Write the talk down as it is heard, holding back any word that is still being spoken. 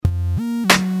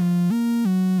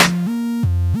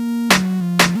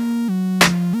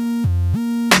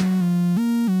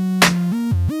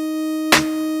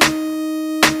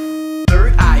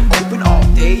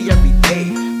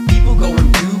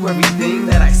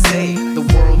say the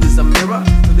world is a mirror,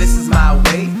 so this is my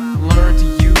way. Learn to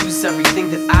use everything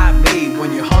that I made.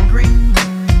 When you're hungry,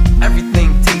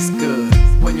 everything tastes good.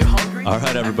 When you're hungry. All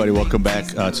right, everybody, welcome back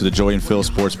to the Joey and Phil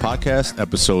Sports Podcast,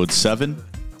 episode 7.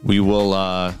 We will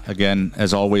again,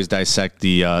 as always, dissect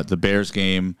the Bears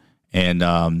game and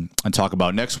talk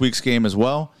about next week's game as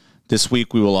well. This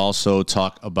week, we will also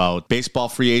talk about baseball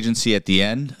free agency at the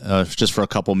end, just for a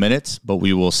couple minutes, but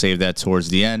we will save that towards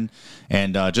the end.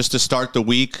 And just to start the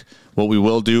week, what we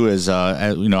will do is,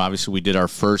 obviously we did our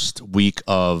first week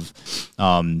of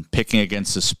picking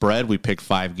against the spread. We picked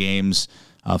 5 games,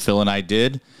 Phil and I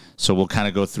did. So we'll kind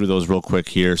of go through those real quick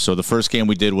here. So the first game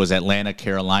we did was Atlanta,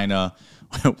 Carolina.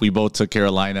 We both took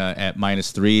Carolina at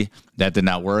 -3. That did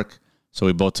not work. So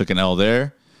we both took an L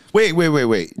there. Wait.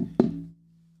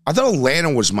 I thought Atlanta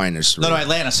was -3. No,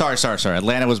 Atlanta. Sorry.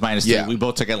 Atlanta was -3. Yeah. We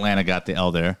both took Atlanta, got the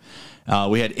L there.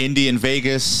 We had Indy and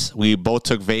Vegas. We both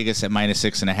took Vegas at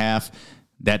 -6.5.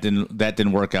 That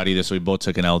didn't work out either, so we both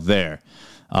took an L there.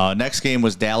 Next game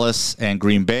was Dallas and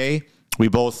Green Bay. We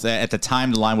both, at the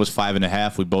time, the line was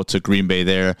 5.5. We both took Green Bay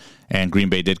there, and Green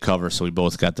Bay did cover, so we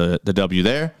both got the W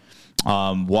there.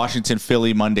 Washington,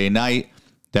 Philly, Monday night.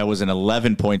 That was an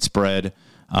 11-point spread.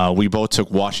 We both took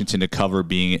Washington to cover,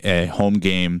 being a home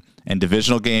game and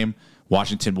divisional game.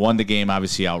 Washington won the game,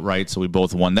 obviously, outright, so we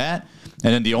both won that.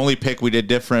 And then the only pick we did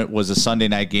different was a Sunday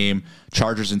night game,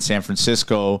 Chargers in San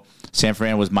Francisco. San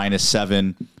Fran was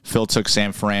 -7. Phil took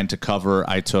San Fran to cover.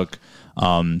 I took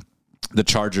the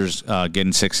Chargers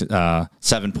getting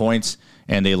 7 points,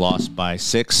 and they lost by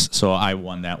 6, so I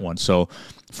won that one. So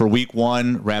for week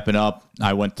 1, wrapping up,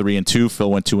 I went 3-2.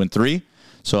 Phil went 2-3.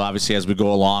 So obviously, as we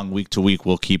go along week to week,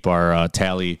 we'll keep our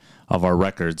tally of our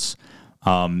records.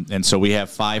 And so we have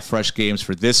 5 fresh games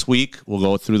for this week. We'll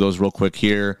go through those real quick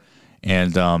here.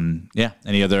 And,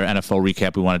 any other NFL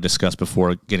recap we want to discuss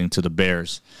before getting to the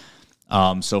Bears.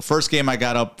 So first game I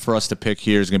got up for us to pick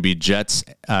here is going to be Jets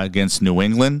against New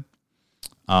England.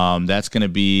 That's going to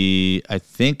be,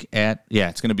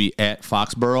 it's going to be at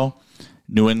Foxborough.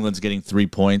 New England's getting 3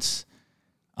 points.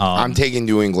 I'm taking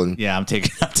New England. Yeah, I'm taking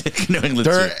New England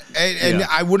too. And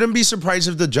I wouldn't be surprised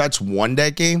if the Jets won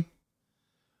that game.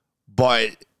 But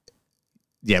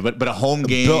but a home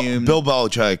game. Bill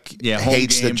Belichick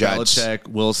hates the Jets. Belichick,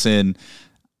 Wilson.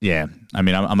 Yeah, I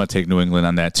mean, I'm going to take New England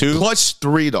on that too.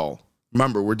 +3 though.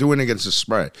 Remember, we're doing against the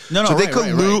spread. So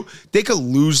they could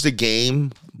lose the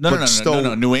game.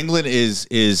 No. New England is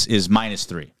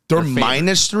 -3. They're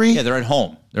 -3. Yeah, they're at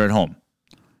home.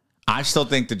 I still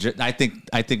think I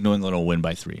think New England will win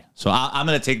by 3. So I'm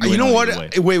going to take New England. You know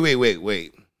what?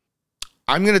 Wait.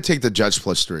 I'm going to take the Jets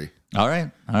 +3. All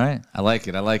right. I like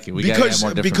it. We got more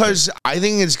different because I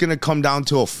think it's going to come down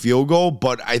to a field goal,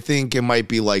 but I think it might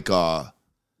be like a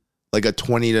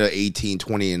 20-18,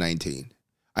 20-19.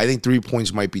 I think 3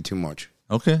 points might be too much.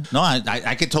 Okay. No,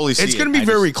 I could totally see it's going to be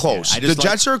very close. Yeah, the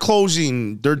Jets are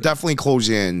closing. They're definitely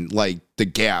closing like the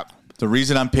gap. The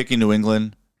reason I'm picking New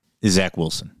England is Zach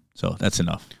Wilson. So that's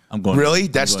enough. I'm going. Really?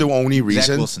 That's the only reason?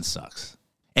 Zach Wilson sucks.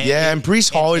 And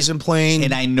Breece Hall isn't playing.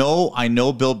 And I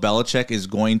know Bill Belichick is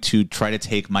going to try to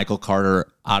take Michael Carter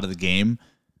out of the game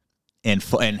and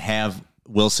have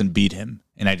Wilson beat him.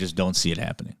 And I just don't see it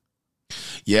happening.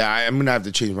 Yeah, I'm going to have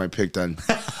to change my pick then.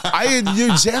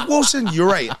 Zach Wilson, you're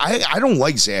right. I don't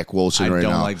like Zach Wilson right now.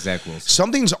 I don't like Zach Wilson.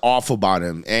 Something's off about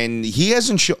him. And he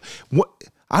hasn't shown...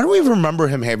 I don't even remember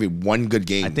him having one good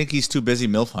game. I think he's too busy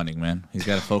MILF hunting, man. He's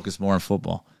got to focus more on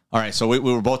football. All right, so we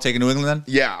were both taking New England then?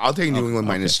 Yeah, I'll take New England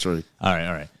 -3. All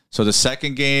right. So the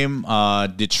second game,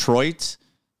 Detroit.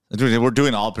 We're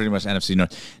doing all pretty much NFC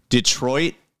North.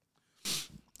 Detroit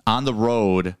on the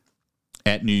road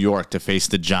at New York to face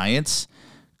the Giants.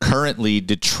 Currently,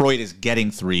 Detroit is getting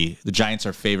 3. The Giants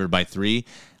are favored by 3.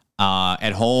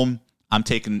 At home, I'm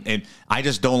taking, and I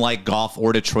just don't like Goff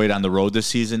or Detroit on the road this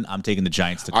season. I'm taking the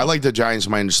Giants to cover. I like the Giants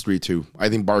 -3 too. I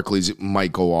think Barkley's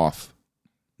might go off.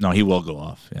 No, he will go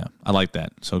off. Yeah, I like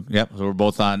that. So, so we're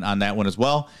both on that one as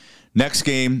well. Next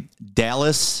game,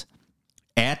 Dallas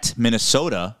at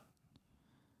Minnesota.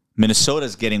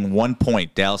 Minnesota's getting 1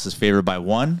 point. Dallas is favored by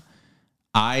 1.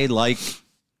 I like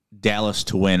Dallas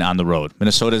to win on the road.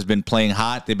 Minnesota's been playing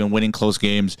hot. They've been winning close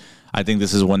games. I think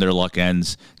this is when their luck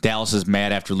ends. Dallas is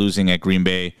mad after losing at Green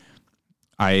Bay.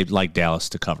 I like Dallas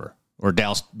to cover. Or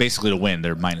Dallas basically to win.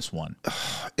 They're -1.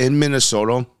 In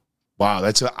Minnesota? Wow,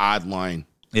 that's an odd line.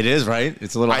 It is, right?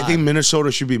 It's a little odd. I think Minnesota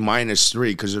should be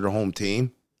 -3 because they're the home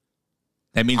team.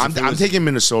 That means I'm taking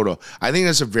Minnesota. I think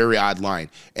that's a very odd line.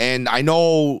 And I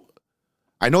know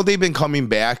they've been coming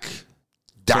back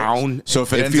down. So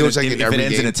if it ends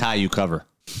in a tie, you cover.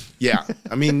 Yeah,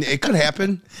 I mean, it could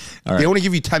happen. All right. They only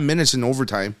give you 10 minutes in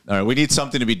overtime. All right, we need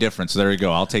something to be different. So there you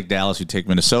go. I'll take Dallas. You take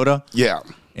Minnesota. Yeah.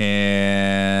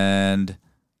 And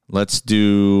let's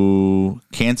do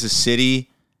Kansas City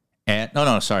at...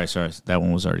 No, sorry. That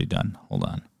one was already done. Hold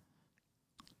on.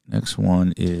 Next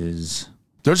one is...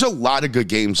 There's a lot of good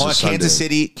games this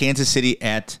Sunday. Kansas City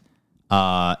at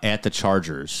the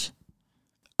Chargers.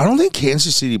 I don't think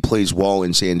Kansas City plays well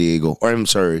in San Diego. Or I'm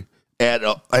sorry.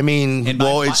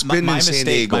 It's been in San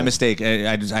Diego. My mistake.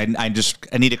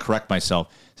 I need to correct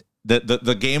myself.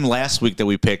 The game last week that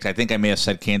we picked, I think I may have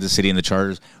said Kansas City and the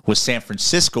Chargers, was San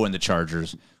Francisco and the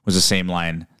Chargers was the same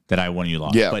line that I won you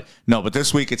lost. Yeah. But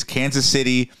this week it's Kansas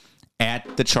City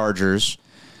at the Chargers,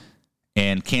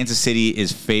 and Kansas City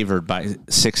is favored by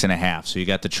 6.5. So you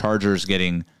got the Chargers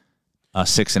getting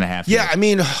 6.5. Yeah, I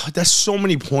mean, that's so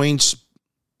many points.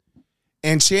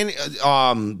 And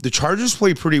the Chargers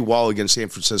play pretty well against San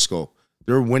Francisco.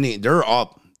 They're winning. They're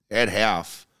up at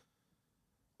half.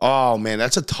 Oh, man,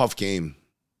 that's a tough game.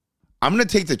 I'm going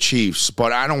to take the Chiefs,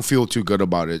 but I don't feel too good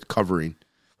about it covering.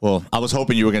 Well, I was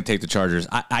hoping you were going to take the Chargers.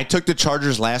 I took the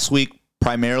Chargers last week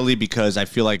primarily because I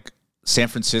feel like San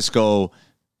Francisco,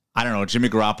 I don't know, Jimmy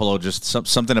Garoppolo, just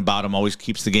something about him always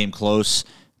keeps the game close.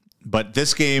 But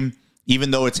this game,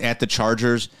 even though it's at the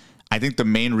Chargers, I think the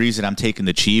main reason I'm taking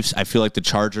the Chiefs, I feel like the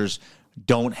Chargers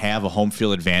don't have a home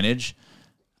field advantage.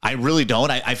 I really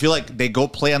don't. I feel like they go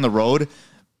play on the road,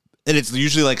 and it's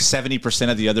usually like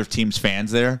 70% of the other team's fans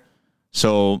there.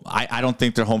 So I don't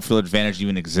think their home field advantage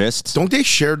even exists. Don't they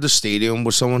share the stadium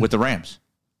with someone? With the Rams.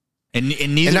 And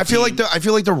I feel like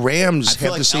the Rams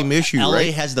have the same issue, LA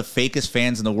right? has the fakest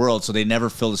fans in the world, so they never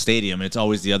fill the stadium. It's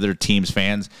always the other team's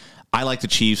fans. I like the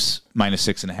Chiefs minus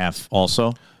 6.5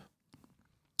 also.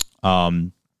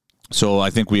 So I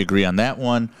think we agree on that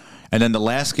one. And then the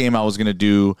last game I was going to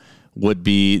do would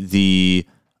be the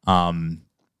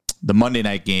Monday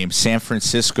night game, San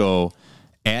Francisco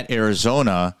at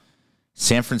Arizona.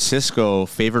 San Francisco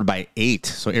favored by 8.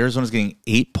 So Arizona's getting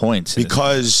 8 points.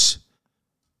 Because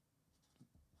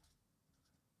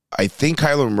I think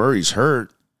Kyler Murray's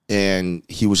hurt, and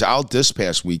he was out this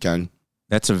past weekend.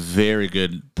 That's a very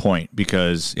good point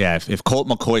because, yeah, if Colt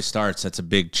McCoy starts, that's a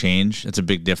big change. That's a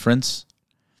big difference.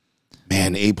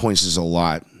 Man, 8 points is a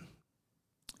lot.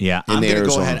 Yeah, I'm going to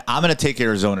go ahead. I'm going to take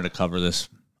Arizona to cover this.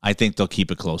 I think they'll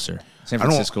keep it closer. San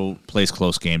Francisco plays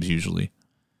close games usually.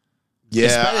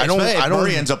 Yeah, I don't.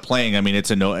 Murray ends up playing. I mean,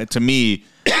 it's a no. To me,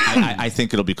 I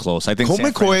think it'll be close. I think Colt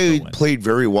McCoy played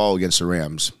very well against the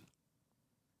Rams.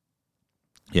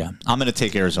 Yeah, I'm going to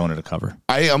take Arizona to cover.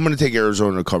 I'm going to take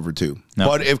Arizona to cover too. No.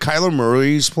 But if Kyler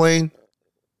Murray's playing,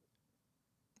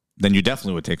 then you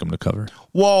definitely would take him to cover.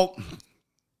 Well,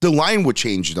 the line would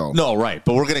change though. No, right.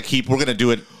 But we're going to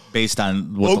do it based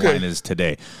on what the line is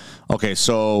today. Okay,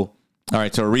 so all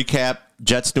right. So a recap: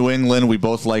 Jets, New England. We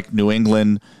both like New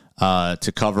England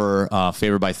to cover,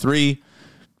 favored by 3.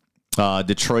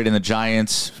 Detroit and the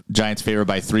Giants. Giants favored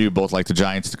by 3. We both like the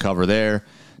Giants to cover there.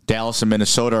 Dallas and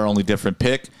Minnesota are only different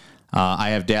pick.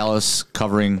 I have Dallas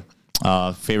covering,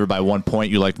 favored by 1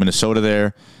 point. You like Minnesota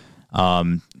there.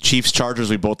 Chiefs, Chargers,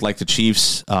 we both like the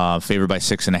Chiefs, favored by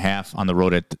 6.5 on the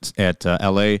road at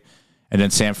LA. And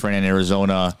then San Fran and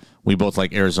Arizona, we both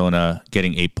like Arizona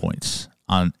getting 8 points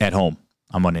at home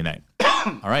on Monday night.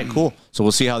 All right, cool. So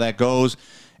we'll see how that goes.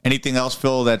 Anything else,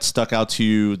 Phil, that stuck out to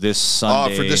you this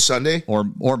Sunday? For this Sunday? Or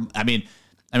I mean,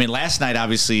 last night,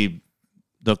 obviously,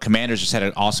 the Commanders just had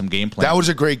an awesome game plan. That was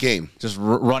a great game. Just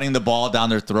running the ball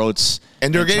down their throats.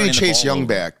 And they're getting Chase Young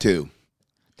back, too.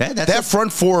 That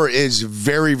front four is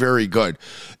very, very good.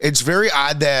 It's very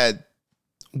odd that,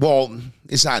 well,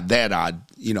 it's not that odd.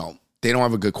 You know, they don't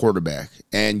have a good quarterback.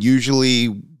 And usually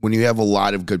when you have a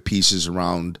lot of good pieces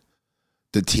around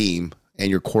the team and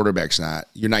your quarterback's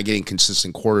you're not getting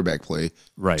consistent quarterback play.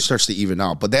 Right. It starts to even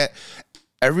out. But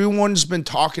everyone's been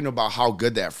talking about how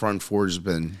good that front four has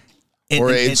been.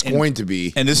 It's going to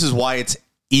be. And this is why it's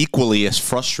equally as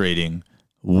frustrating,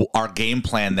 our game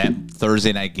plan that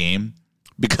Thursday night game.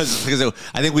 Because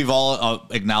I think we've all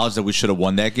acknowledged that we should have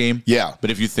won that game. Yeah.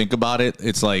 But if you think about it,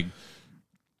 it's like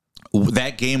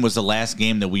that game was the last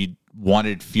game that we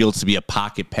wanted Fields to be a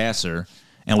pocket passer,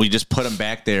 and we just put him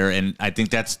back there. And I think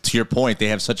that's, to your point, they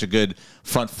have such a good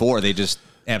front four. They just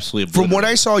absolutely. From what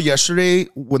I saw yesterday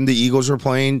when the Eagles were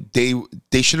playing,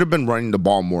 they should have been running the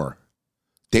ball more.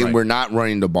 They were not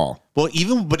running the ball. Well,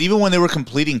 even when they were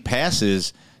completing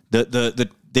passes,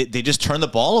 they just turned the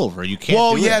ball over. You can't.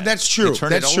 Well, do yeah, that. That's true.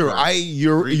 That's true.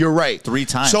 You're right. 3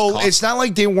 times. So it's not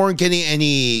like they weren't getting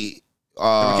any. They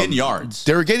were getting yards.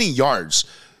 They were getting yards.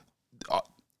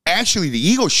 actually, the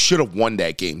Eagles should have won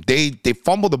that game. They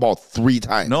fumbled the ball 3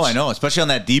 times. No, I know, especially on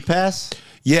that deep pass.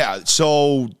 Yeah.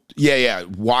 So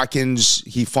Watkins,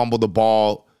 he fumbled the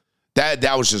ball.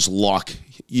 That was just luck.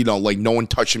 Like no one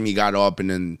touched him. He got up, and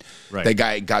then that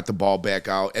guy got the ball back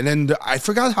out. And then I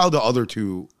forgot how the other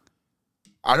two.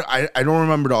 I don't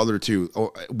remember the other two.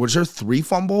 Oh, was there 3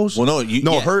 fumbles? Well,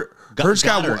 no. Hurts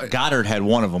Goddard had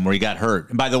one of them where he got hurt.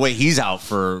 And by the way, he's out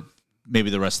for maybe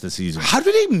the rest of the season. How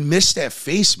did they miss that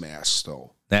face mask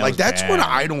though? That's bad. what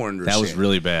I don't understand. That was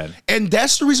really bad. And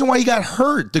that's the reason why he got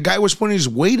hurt. The guy was putting his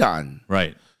weight on.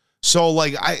 Right. So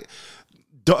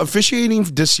the officiating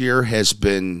this year has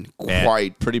been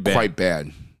pretty bad. Quite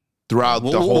bad throughout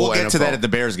the whole NFL. We'll get to that at the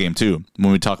Bears game too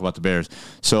when we talk about the Bears.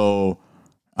 So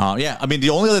I mean,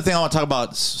 the only other thing I want to talk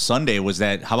about Sunday was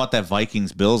that. How about that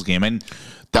Vikings-Bills game? And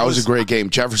that was a great game.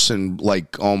 Jefferson,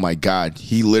 oh my God,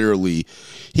 he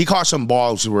caught some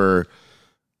balls where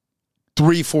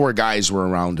 3-4 guys were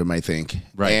around him, I think,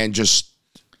 right? And just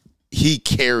he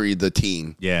carried the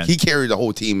team. Yeah, he carried the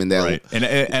whole team in that. Right.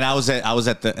 And I was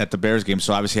at the Bears game,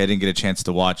 so obviously I didn't get a chance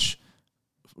to watch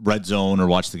Red Zone or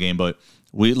watch the game, but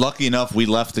lucky enough we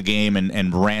left the game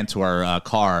and ran to our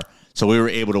car. So we were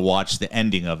able to watch the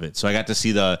ending of it. So I got to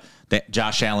see the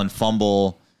Josh Allen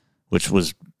fumble, which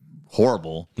was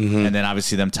horrible. Mm-hmm. And then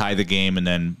obviously them tie the game, and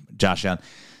then Josh Allen.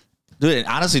 Dude,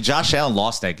 honestly, Josh Allen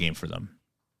lost that game for them.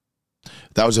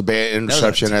 That was a bad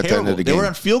interception at the end of the game. They were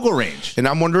in field goal range. And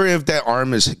I'm wondering if that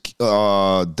arm is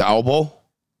the elbow.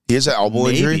 He has an elbow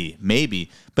injury?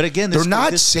 Maybe. But again, they're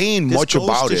not saying much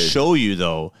about it. To show you,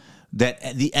 though,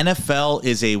 that the NFL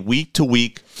is a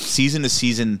week-to-week,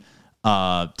 season-to-season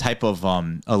type of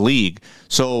a league.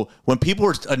 So when people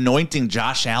were anointing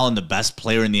Josh Allen the best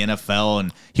player in the NFL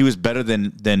and he was better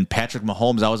than Patrick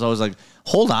Mahomes, I was always like,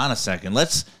 hold on a second.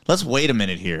 Let's wait a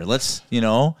minute here.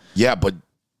 Yeah, but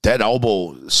that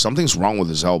elbow, something's wrong with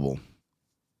his elbow.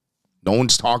 No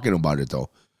one's talking about it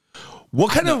though. What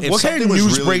kind of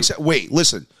news breaks out? Wait,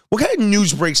 listen. What kind of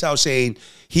news breaks out saying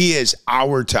he is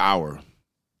hour to hour?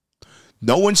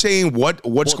 No one's saying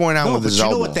what's going on with his elbow.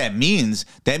 You know what that means?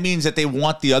 That means that they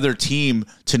want the other team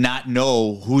to not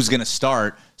know who's going to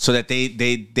start, so that they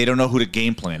don't know who to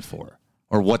game plan for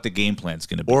or what the game plan is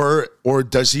going to be. Or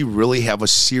does he really have a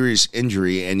serious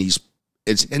injury and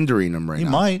it's hindering him right now?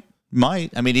 He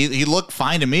might. I mean, he looked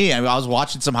fine to me. I was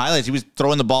watching some highlights. He was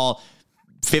throwing the ball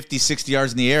 50, 60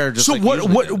 yards in the air. So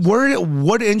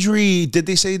what injury did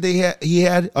they say he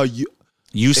had?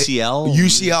 UCL.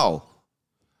 UCL.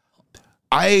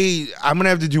 I'm gonna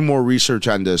have to do more research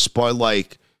on this, but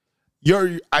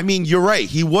you're right.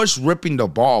 He was ripping the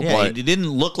ball, but it didn't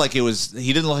look like he was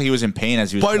in pain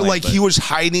as he was playing. He was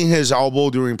hiding his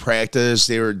elbow during practice.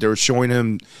 They were showing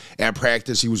him at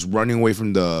practice. He was running away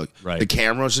from the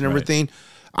cameras and everything.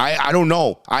 Right. I don't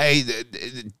know.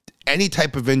 Any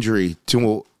type of injury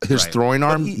to his throwing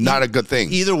arm, not a good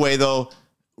thing. Either way, though,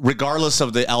 regardless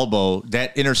of the elbow,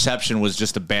 that interception was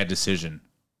just a bad decision.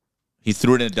 He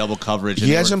threw it in double coverage. He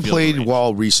hasn't played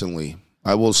well recently.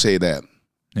 I will say that.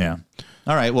 Yeah.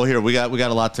 All right. Well, here we got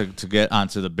a lot to get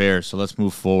onto the Bears, so let's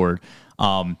move forward.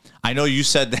 I know you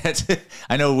said that.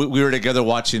 I know we were together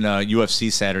watching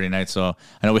UFC Saturday night, so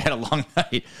I know we had a long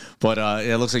night. But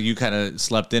it looks like you kind of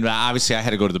slept in. But obviously, I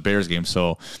had to go to the Bears game,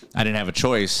 so I didn't have a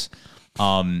choice. So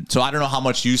I don't know how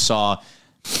much you saw.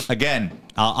 Again,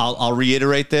 I'll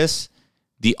reiterate this: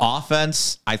 the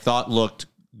offense I thought looked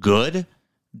good.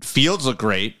 Fields looked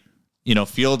great.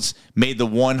 Fields made the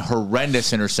one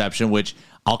horrendous interception, which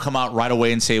I'll come out right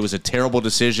away and say it was a terrible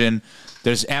decision.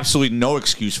 There's absolutely no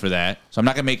excuse for that. So I'm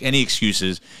not going to make any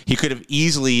excuses. He could have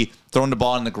easily thrown the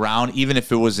ball on the ground, even if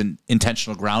it was an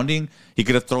intentional grounding. He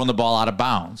could have thrown the ball out of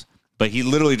bounds. But he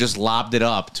literally just lobbed it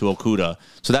up to Okudah.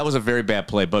 So that was a very bad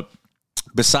play. But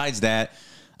besides that,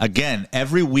 again,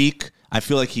 every week I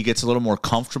feel like he gets a little more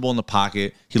comfortable in the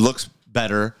pocket. He looks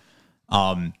better.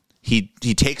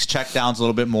 He takes checkdowns a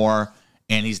little bit more,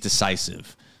 and he's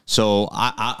decisive. So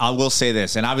I will say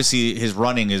this, and obviously his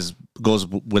running goes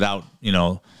without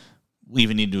we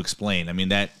even need to explain. I mean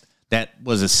that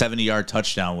was a 70-yard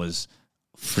touchdown, was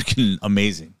freaking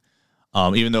amazing,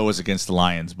 even though it was against the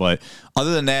Lions. But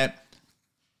other than that,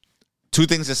 two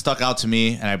things that stuck out to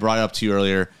me, and I brought it up to you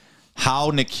earlier: how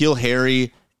N'Keal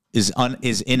Harry is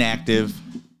inactive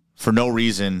for no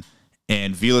reason,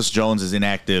 and Velus Jones is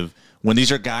inactive. When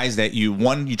these are guys that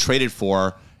you traded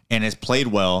for and has played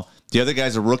well, the other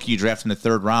guy's a rookie you draft in the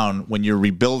third round. When you're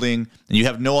rebuilding and you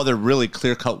have no other really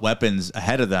clear-cut weapons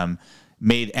ahead of them,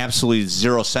 made absolutely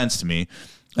zero sense to me.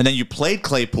 And then you played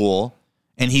Claypool,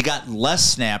 and he got less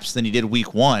snaps than he did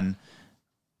week one.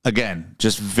 again,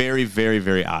 just very, very,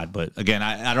 very odd. But again,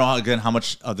 I don't know how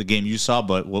much of the game you saw,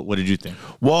 but what did you think?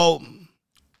 Well,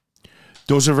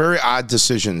 those are very odd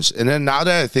decisions. And then now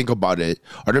that I think about it,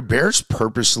 are the Bears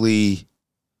purposely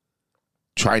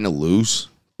trying to lose?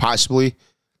 Possibly.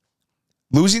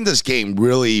 Losing this game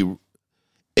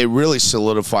really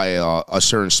solidify a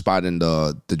certain spot in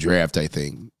the draft, I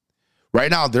think. Right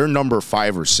now, they're number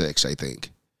 5 or 6, I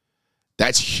think.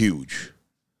 That's huge.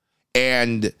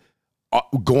 And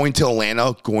going to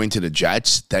Atlanta, going to the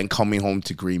Jets, then coming home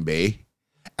to Green Bay,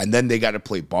 and then they got to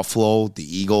play Buffalo, the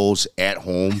Eagles at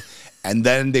home, and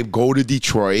then they go to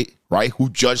Detroit, right, who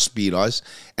just beat us,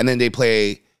 and then they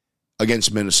play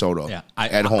against Minnesota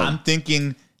at home. I'm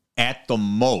thinking at the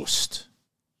most,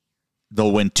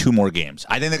 they'll win 2 more games.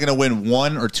 I think they're going to win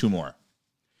 1 or 2 more.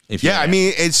 I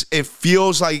mean, it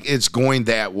feels like it's going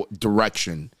that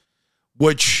direction,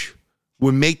 which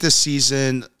would make the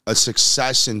season a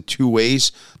success in 2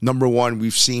 ways. Number one,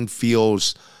 we've seen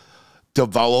Fields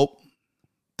develop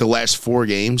the last 4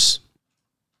 games,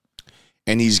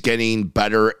 and he's getting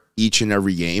better each and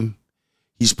every game.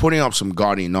 He's putting up some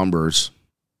gaudy numbers.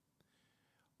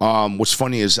 What's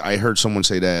funny is I heard someone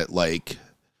say that, like,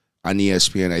 on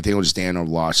ESPN, I think it was Dan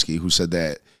Orlovsky, who said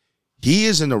that he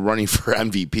is in the running for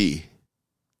MVP.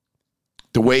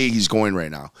 The way he's going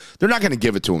right now, they're not going to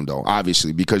give it to him though,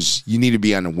 obviously, because you need to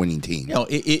be on a winning team. You know,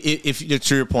 if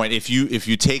to your point, if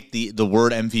you take the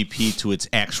word MVP to its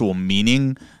actual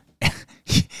meaning,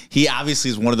 he obviously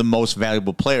is one of the most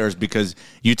valuable players because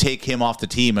you take him off the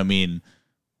team. I mean,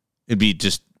 it'd be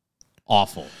just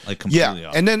awful, like completely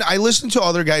awful. And then I listened to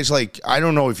other guys like I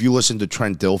don't know if you listened to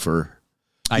Trent Dilfer.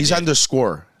 He's on The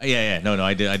Score. Yeah. No,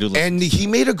 I do listen. And he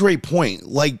made a great point.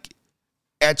 Like,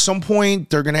 at some point,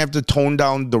 they're going to have to tone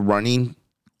down the running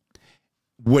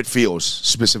with Fields,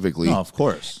 specifically. No, of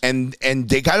course. And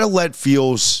they got to let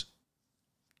Fields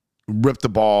rip the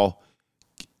ball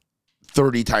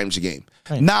 30 times a game.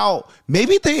 Right. Now,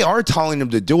 maybe they are telling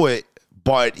him to do it,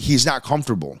 but he's not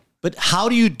comfortable. But how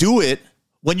do you do it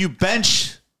when you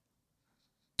bench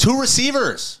 2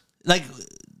 receivers? Like,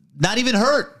 not even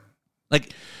hurt.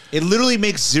 Like, it literally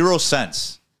makes 0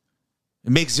 sense.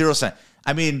 It makes 0 sense.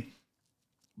 I mean,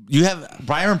 you have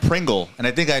Byron Pringle, and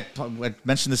I think I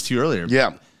mentioned this to you earlier.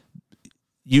 Yeah.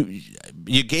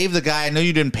 You gave the guy, I know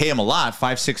you didn't pay him a lot,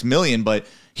 $5-6 million, but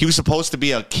he was supposed to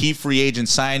be a key free agent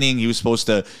signing.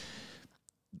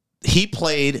 He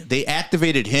played, they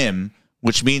activated him,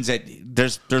 which means that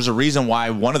there's a reason why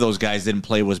one of those guys didn't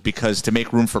play was because to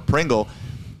make room for Pringle,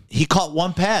 he caught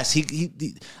 1 pass.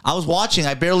 I was watching.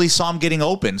 I barely saw him getting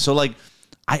open. So like,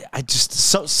 I just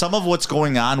some of what's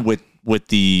going on with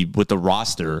the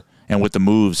roster and with the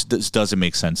moves this doesn't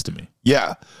make sense to me.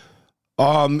 Yeah.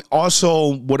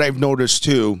 Also, what I've noticed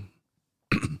too.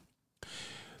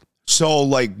 So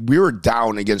like we were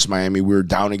down against Miami. We were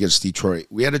down against Detroit.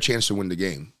 We had a chance to win the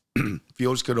game.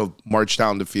 Fields could have marched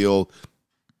down the field,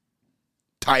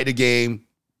 tie the game,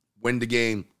 win the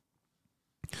game.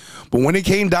 But when it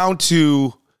came down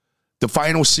to the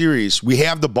final series, we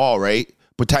have the ball, right?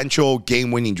 Potential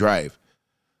game-winning drive.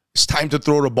 It's time to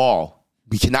throw the ball.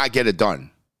 We cannot get it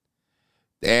done.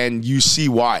 And you see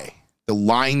why. The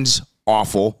line's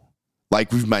awful,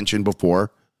 like we've mentioned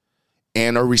before,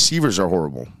 and our receivers are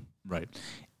horrible. Right.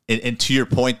 And to your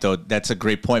point, though, that's a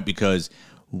great point because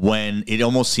when it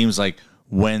almost seems like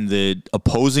when the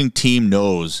opposing team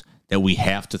knows that we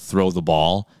have to throw the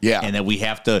ball and that we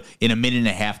have to, in a minute and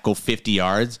a half, go 50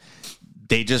 yards,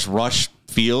 they just rush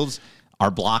Fields. Our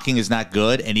blocking is not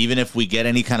good, and even if we get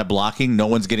any kind of blocking, no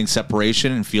one's getting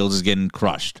separation, and Fields is getting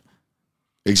crushed.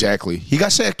 Exactly. He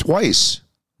got sacked twice.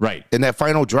 Right. In that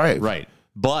final drive. Right.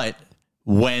 But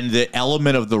when the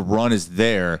element of the run is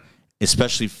there,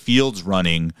 especially Fields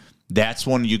running, that's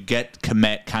when you get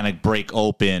Kmet kind of break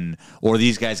open, or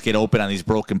these guys get open on these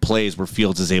broken plays where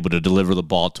Fields is able to deliver the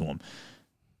ball to them.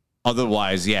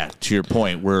 Otherwise, to your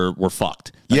point, we're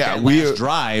fucked. Like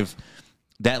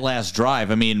that last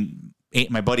drive, I mean,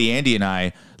 my buddy Andy and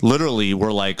I literally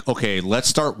were like, okay, let's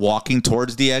start walking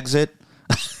towards the exit.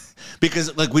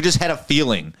 Because like we just had a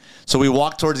feeling. So we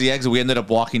walked towards the exit. We ended up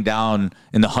walking down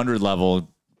in the 100 level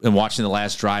and watching the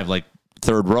last drive, like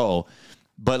 3rd row.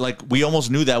 But like we almost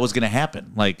knew that was going to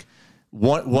happen. Like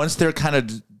once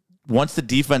the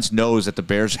defense knows that the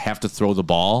Bears have to throw the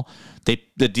ball,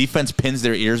 the defense pins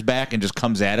their ears back and just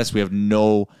comes at us. We have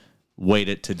no way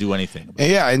to do anything.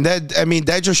 Yeah, and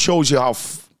that just shows you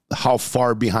how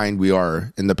far behind we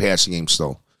are in the passing game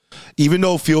still. Even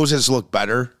though Fields has looked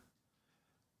better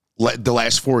the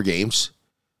last 4 games,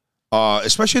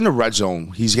 especially in the red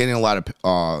zone, he's getting a lot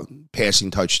of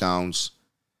passing touchdowns.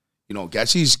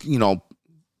 Getsy's,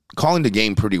 calling the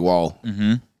game pretty well.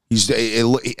 Mm-hmm.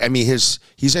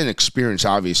 He's an experience.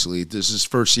 Obviously, this is his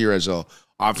first year as a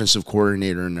offensive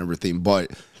coordinator and everything.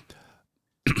 But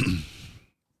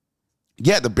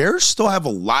yeah, the Bears still have a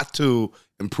lot to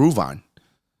improve on.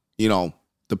 You know,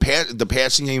 the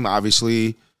passing game,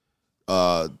 obviously,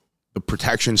 the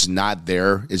protection's not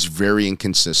there. It's very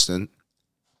inconsistent.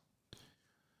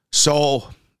 So,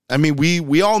 I mean,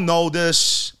 we all know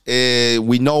this.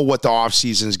 We know what the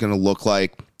offseason is going to look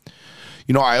like.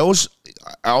 You know, I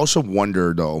also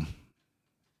wonder, though,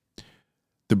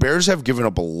 the Bears have given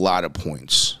up a lot of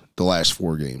points the last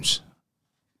 4 games.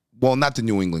 Well, not the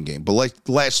New England game, but like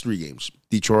the last 3 games.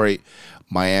 Detroit,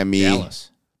 Miami,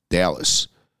 Dallas.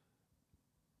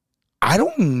 I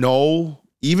don't know,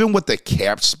 even with the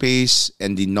cap space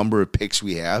and the number of picks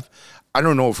we have, I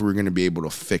don't know if we're going to be able to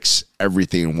fix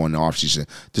everything in one offseason.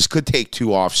 This could take 2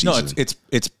 offseasons. No,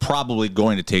 it's probably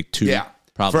going to take 2. Yeah.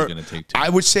 Probably going to take 2. I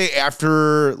would say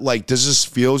after, like, this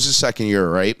feels the second year,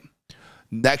 right?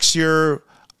 Next year,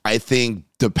 I think,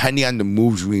 depending on the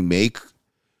moves we make,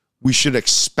 we should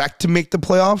expect to make the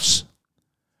playoffs.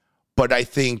 But I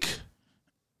think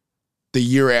the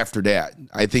year after that,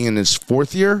 I think in his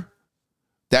 4th year,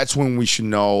 that's when we should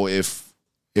know if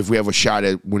we have a shot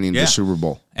at winning the Super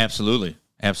Bowl. Absolutely.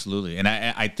 And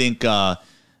I think, and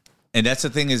that's the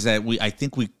thing is that I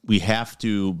think we have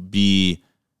to be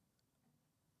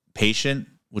patient,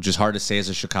 which is hard to say as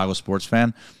a Chicago sports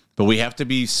fan, but we have to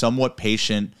be somewhat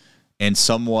patient and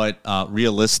somewhat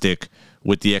realistic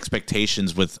with the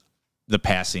expectations with the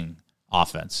passing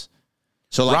offense.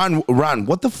 So, like, Ron,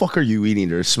 what the fuck are you eating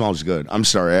there? It smells good. I'm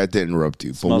sorry, I had to interrupt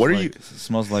you. But what are you? It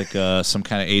smells like some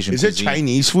kind of Asian Is cuisine. it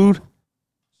Chinese food?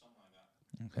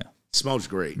 Okay. Smells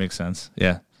great. Makes sense.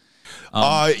 Yeah.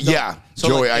 Yeah, So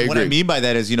Joey, like, I agree. what I mean by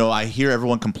that is, you know, I hear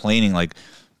everyone complaining like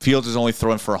Fields is only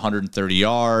throwing for 130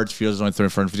 yards. Fields is only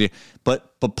throwing for 150.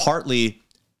 But partly,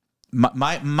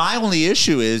 my only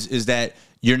issue is that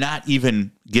you're not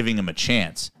even giving him a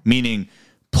chance. Meaning,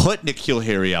 put N'Keal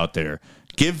Harry out there.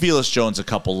 Give Velus Jones a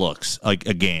couple looks, like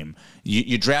a game.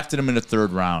 You drafted him in the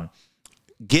 3rd round.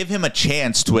 Give him a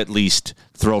chance to at least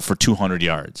throw for 200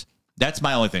 yards. That's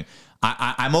my only thing.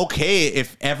 I'm okay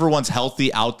if everyone's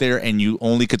healthy out there and you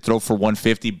only could throw for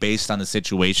 150 based on the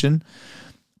situation.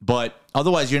 But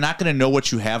otherwise, you're not going to know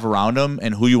what you have around him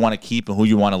and who you want to keep and who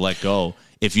you want to let go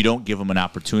if you don't give him an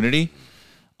opportunity.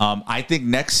 I think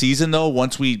next season, though,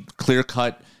 once we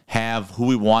clear-cut have who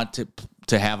we want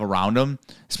to have around him,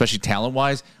 especially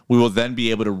talent-wise, we will then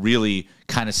be able to really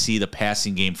kind of see the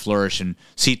passing game flourish and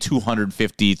see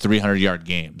 250, 300-yard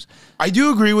games. I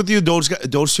do agree with you.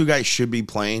 Those 2 guys should be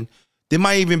playing. They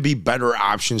might even be better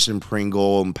options than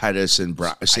Pringle and Pettis and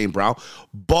St. Brown.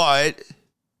 But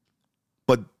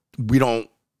we don't.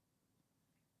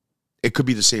 It could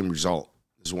be the same result,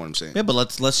 is what I'm saying. Yeah, but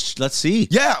let's see.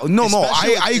 Yeah,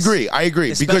 I agree. I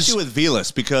agree. Especially with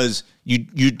Velus, because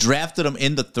you drafted him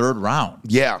in the 3rd round.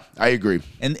 Yeah, I agree.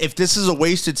 And if this is a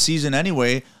wasted season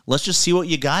anyway, let's just see what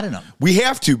you got in him. We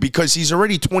have to, because he's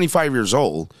already 25 years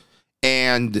old.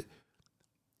 And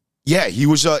yeah, he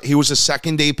was a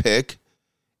 2nd-day pick.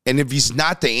 And if he's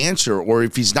not the answer, or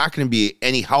if he's not going to be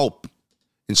any help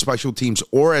in special teams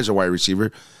or as a wide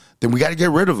receiver, then we got to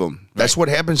get rid of him. That's what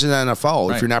happens in the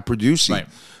NFL if you're not producing. Right.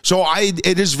 So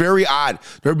it is very odd.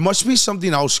 There must be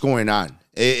something else going on.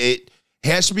 It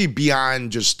has to be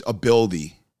beyond just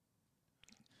ability.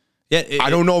 Yeah,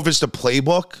 I don't know if it's the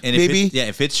playbook, and maybe.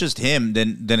 If it's just him,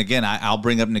 then again, I'll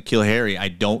bring up N'Keal Harry. I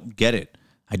don't get it.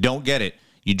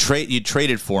 You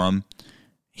traded for him.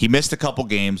 He missed a couple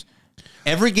games.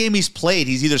 Every game he's played,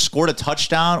 he's either scored a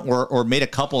touchdown or made a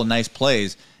couple of nice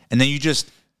plays, and then you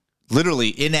just literally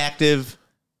inactive,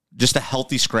 just a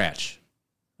healthy scratch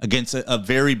against a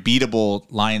very beatable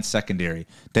Lions secondary.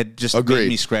 That just made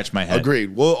me scratch my head.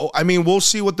 Agreed. Well, I mean, we'll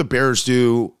see what the Bears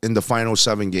do in the final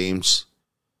 7 games.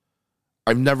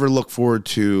 I've never looked forward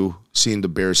to seeing the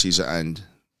Bears season end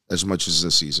as much as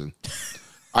this season.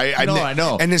 I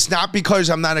know. And it's not because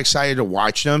I'm not excited to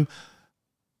watch them.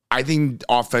 I think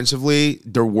offensively,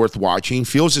 they're worth watching.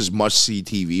 Fields is must-see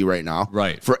TV right now.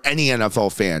 Right. For any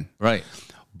NFL fan. Right.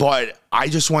 But I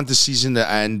just want the season to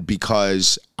end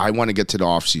because I want to get to the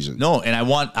offseason. No, and I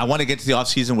want to get to the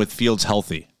offseason with Fields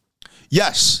healthy.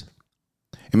 Yes.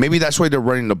 And maybe that's why they're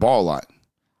running the ball a lot.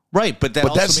 Right, but that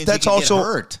also means he can get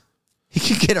hurt. He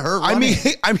can get hurt running.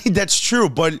 I mean that's true,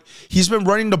 but he's been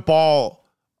running the ball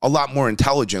a lot more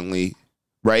intelligently,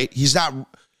 right? He's not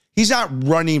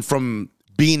running from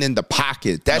being in the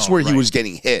pocket. That's where he was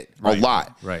getting hit a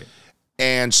lot. Right.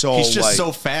 And so he's just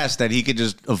so fast that he could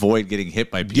just avoid getting hit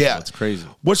by people. Yeah. It's crazy.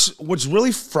 What's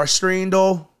really frustrating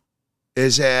though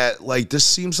is that like this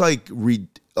seems like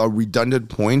a redundant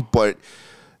point, but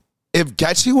if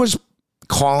Getsy was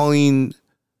calling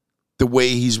the way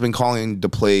he's been calling the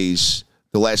plays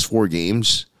the last 4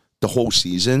 games, the whole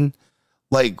season,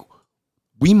 like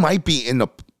we might be in the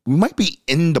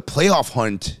playoff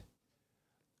hunt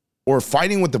or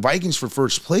fighting with the Vikings for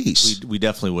first place. We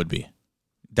definitely would be.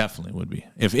 Definitely would be.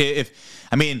 If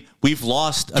I mean, we've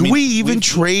lost. Do we even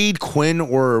trade Quinn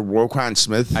or Roquan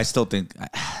Smith? I still think.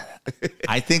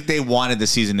 I think they wanted the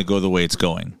season to go the way it's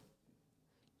going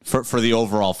for the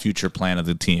overall future plan of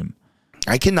the team.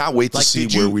 I cannot wait to see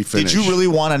where we finish. Did you really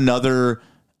want another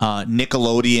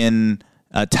Nickelodeon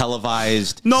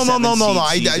televised? No.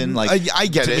 I get to it. Me,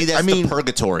 that's the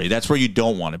purgatory. That's where you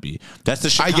don't want to be. That's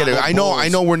the Chicago I get it. Bulls. I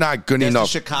know we're not good enough.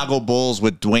 The Chicago Bulls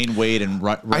with Dwayne Wade and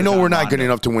I know we're not good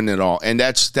enough to win it all, and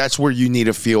that's where you need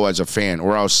to feel as a fan,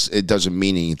 or else it doesn't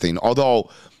mean anything.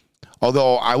 Although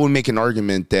I would make an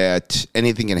argument that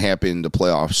anything can happen in the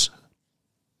playoffs.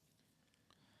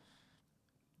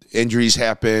 Injuries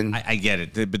happen. I get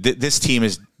it, but this team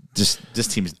was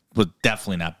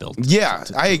definitely not built. Yeah,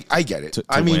 I get it.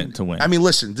 To win. I mean,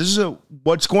 listen, this is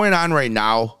what's going on right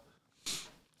now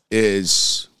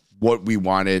is what we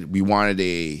wanted. We wanted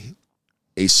a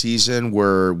season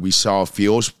where we saw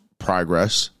Fields'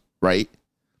 progress, right?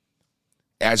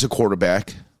 As a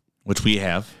quarterback, which we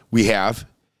have,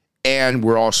 and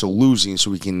we're also losing,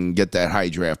 so we can get that high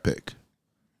draft pick.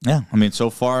 Yeah, I mean, so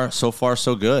far,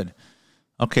 so good.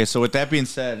 Okay, so with that being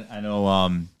said, I know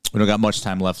we don't got much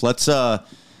time left. Let's go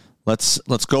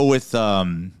with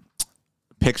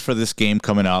picks for this game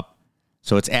coming up.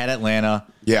 So it's at Atlanta.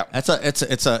 Yeah, it's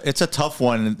a tough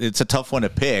one. It's a tough one to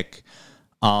pick.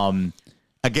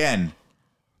 Again,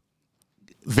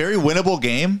 very winnable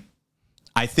game.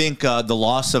 I think the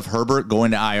loss of Herbert going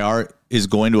to IR is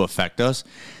going to affect us.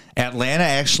 Atlanta,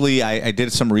 actually, I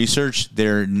did some research.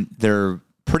 They're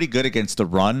pretty good against the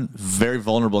run, very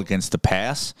vulnerable against the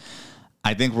pass.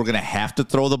 I think we're going to have to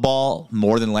throw the ball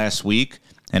more than last week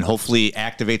and hopefully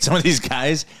activate some of these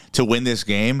guys to win this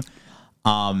game.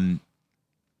 I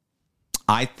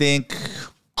think,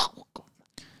 I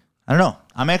don't know.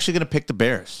 I'm actually going to pick the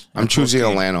Bears. I'm choosing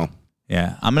Atlanta.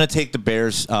 Yeah, I'm going to take the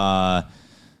Bears.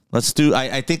 Let's do.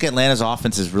 I think Atlanta's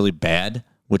offense is really bad,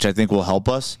 which I think will help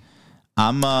us.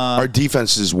 Our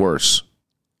defense is worse.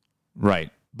 Right.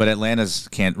 But Atlanta's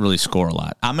can't really score a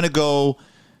lot. I'm going to go.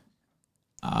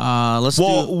 Let's do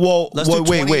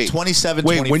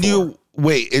 27-24.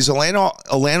 Is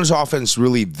Atlanta's offense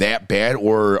really that bad,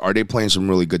 or are they playing some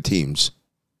really good teams?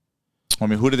 I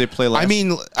mean, who did they play last? I mean,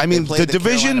 the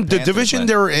division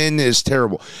they're in is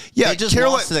terrible. Yeah, they just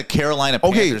lost to the Carolina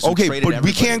Panthers. Okay, but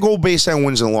we can't go based on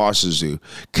wins and losses, dude.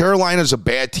 Carolina's a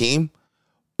bad team,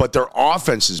 but their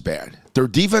offense is bad. Their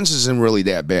defense isn't really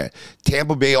that bad.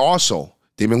 Tampa Bay also.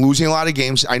 They've been losing a lot of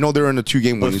games. I know they're in a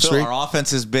 2-game winning streak. Our offense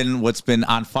has been what's been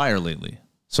on fire lately.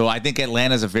 So I think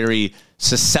Atlanta's a very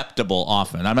susceptible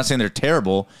offense. I'm not saying they're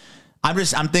terrible. I'm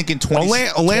thinking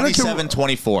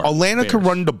 27-24. Atlanta can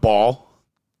run the ball,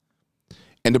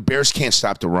 and the Bears can't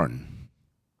stop the run.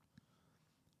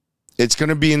 It's going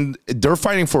to be they're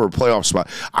fighting for a playoff spot.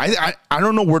 I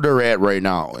don't know where they're at right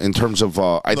now in terms of.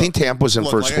 I think Tampa's in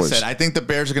first place. I said, I think the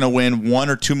Bears are going to win 1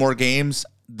 or 2 more games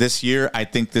this year. I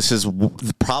think this is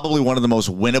probably one of the most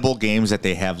winnable games that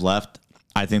they have left.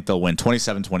 I think they'll win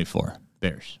 27-24.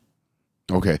 Bears.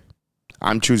 Okay,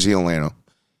 I'm choosing Atlanta.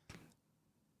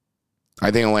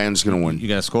 I think Atlanta's going to win. You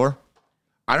got a score?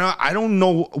 I don't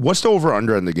know what's the over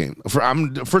under in the game.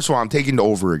 First of all, I'm taking the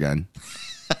over again.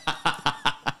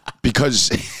 Because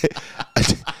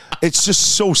it's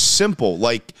just so simple.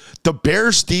 Like the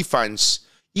Bears defense,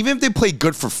 even if they play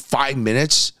good for 5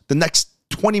 minutes, the next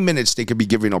 20 minutes they could be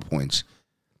giving up points.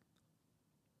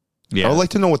 Yeah. I would like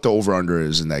to know what the over-under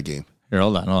is in that game. Here,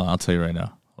 hold on. I'll tell you right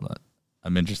now. Hold on.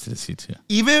 I'm interested to see too.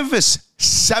 Even if it's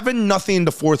 7-0 in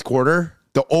the fourth quarter,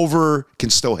 the over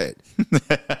can still hit.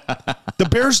 The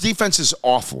Bears defense is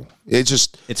awful. It's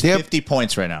 50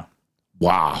 points right now.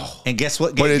 Wow. And guess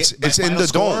what? But it's in the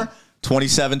dome.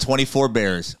 27-24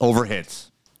 Bears. Over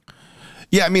hits.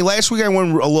 Yeah, I mean, last week I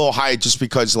went a little high just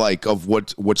because of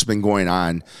what's been going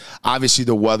on. Obviously,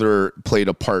 the weather played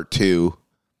a part too.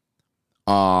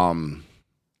 I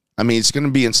mean, it's going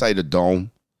to be inside a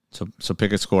dome. So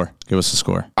pick a score. Give us a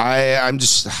score. I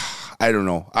don't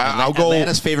know. I'll go.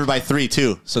 Atlanta's favored by 3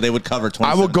 too, so they would cover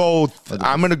 27. I will go.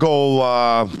 I'm going to go.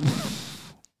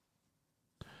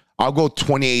 I'll go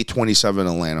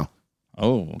 28-27 Atlanta.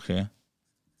 Oh, okay.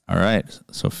 All right.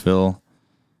 So Phil.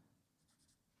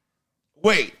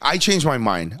 Wait, I changed my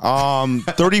mind.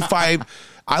 35.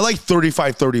 I like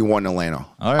 35-31 Atlanta.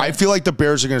 All right. I feel like the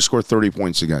Bears are going to score 30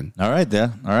 points again. All right,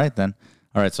 then.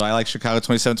 All right, so I like Chicago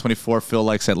 27-24. Phil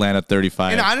likes Atlanta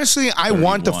 35. And honestly, I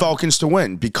want the Falcons to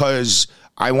win because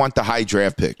I want the high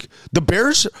draft pick. The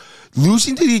Bears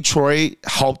losing to Detroit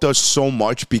helped us so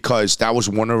much because that was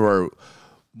one of our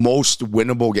most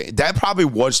winnable games. That probably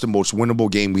was the most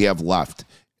winnable game we have left,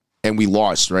 and we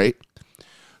lost, right?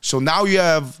 So now you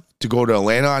have to go to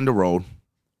Atlanta on the road,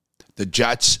 the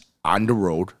Jets on the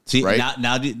road, See, right?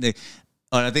 Now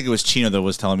I think it was Chino that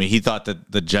was telling me he thought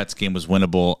that the Jets game was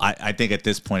winnable. I think at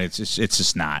this point it's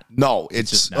just not. No,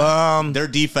 it's just not. Their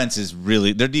defense is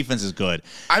good.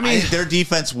 I mean, their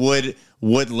defense would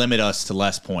limit us to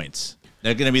less points.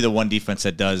 They're going to be the one defense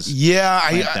that does. Yeah,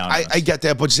 I get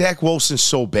that, but Zach Wilson's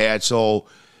so bad, so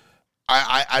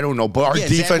I don't know. But our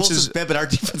defense is bad, but our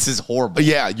defense is horrible.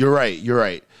 Yeah, you're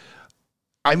right.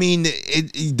 I mean,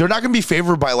 they're not going to be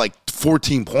favored by like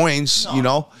 14 points, you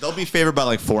know? They'll be favored by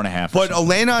like 4.5. But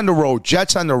Atlanta on the road,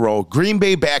 Jets on the road, Green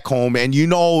Bay back home, and you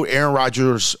know Aaron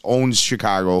Rodgers owns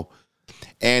Chicago.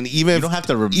 And even you don't have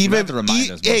to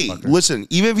remind us. Hey, listen,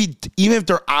 even if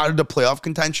they're out of the playoff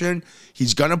contention,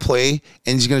 he's going to play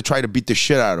and he's going to try to beat the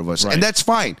shit out of us. Right. And that's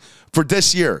fine for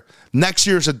this year. Next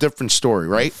year's a different story,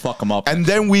 right? Fuck them up. And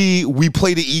then we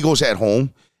play the Eagles at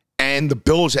home. And the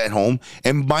Bills at home,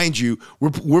 and mind you,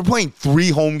 we're playing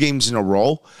 3 home games in a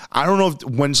row. I don't know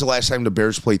when's the last time the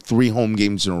Bears played 3 home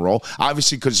games in a row.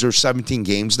 Obviously, because there's 17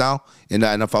 games now in the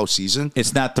NFL season.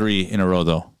 It's not 3 in a row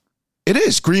though. It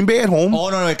is Green Bay at home. Oh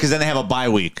no, because then they have a bye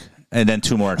week and then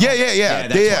 2 more. At home.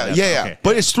 Yeah. Okay.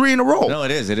 But it's 3 in a row. No,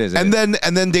 it is. And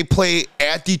then they play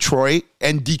at Detroit,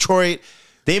 and Detroit.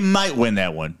 They might win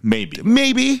that one, maybe,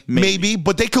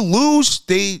 but they could lose.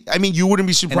 You wouldn't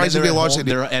be surprised if they lost it.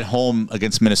 They're at home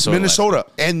against Minnesota.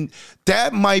 And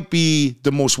that might be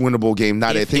the most winnable game.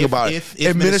 Now that I think about it,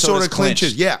 if Minnesota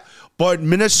clinches, yeah. But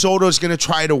Minnesota's going to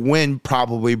try to win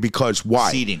probably because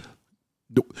why? Seeding.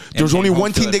 There's only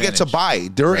one team that gets a bye.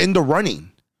 They're in the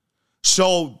running,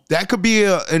 so that could be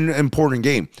an important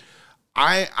game.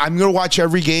 I'm going to watch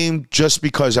every game just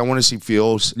because I want to see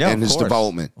Fields and his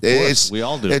development. We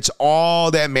all do. It's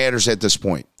all that matters at this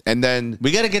point. And then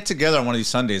we got to get together on one of these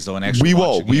Sundays though, and actually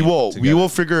we will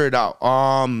figure it out.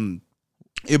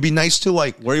 It'd be nice to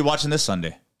like. Where are you watching this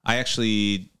Sunday? I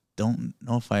actually don't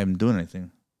know if I'm doing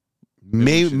anything.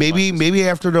 Maybe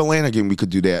after the Atlanta game we could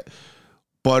do that.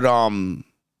 But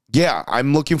yeah,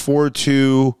 I'm looking forward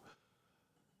to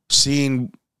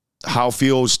seeing how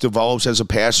Fields develops as a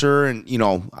passer, and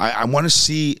I want to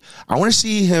see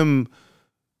him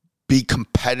be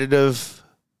competitive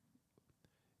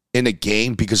in a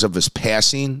game because of his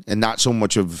passing and not so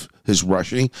much of his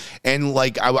rushing. And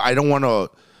like I don't want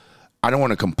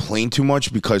to complain too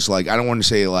much because like I don't want to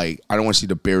say like I don't want to see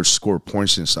the Bears score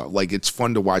points and stuff. Like it's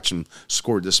fun to watch him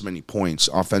score this many points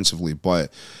offensively,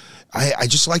 but I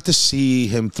just like to see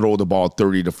him throw the ball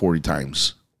 30 to 40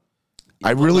 times.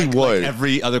 I really would. Like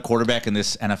every other quarterback in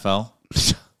this NFL?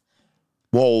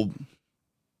 Well,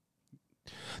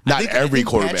 not every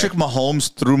quarterback. Patrick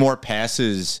Mahomes threw more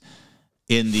passes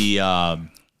in the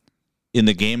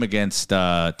game against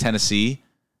Tennessee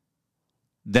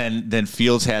than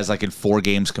Fields has like in 4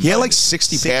 games combined. He had like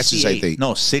 60 passes, I think.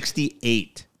 No,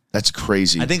 68. That's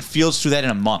crazy. I think Fields threw that in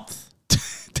a month.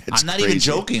 I'm not even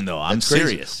joking, though. I'm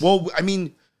serious. Well, I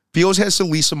mean, Fields has the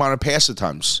least amount of pass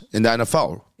attempts in the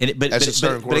NFL.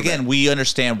 But again, we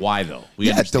understand why, though.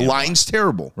 The line's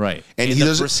terrible. Right. And he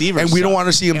doesn't, receivers and we don't want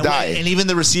to see him die. And even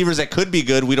the receivers that could be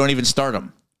good, we don't even start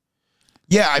them.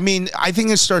 Yeah, I mean, I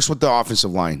think it starts with the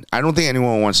offensive line. I don't think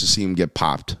anyone wants to see him get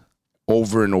popped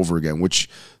over and over again, which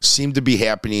seemed to be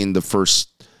happening in the first.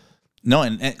 No,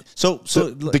 and so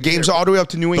the game's all the way up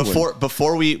to New England.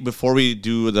 Before we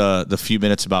do the few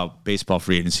minutes about baseball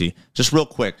free agency, just real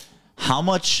quick, how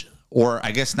much, or I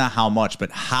guess not how much,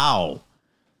 but how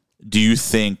do you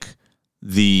think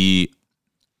the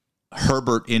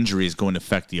Herbert injury is going to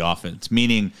affect the offense?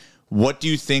 Meaning, what do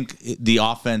you think the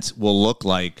offense will look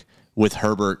like with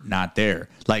Herbert not there?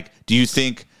 Like, do you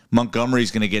think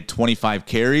Montgomery's going to get 25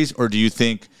 carries, or do you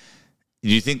think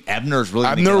Ebner's really?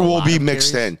 Ebner will be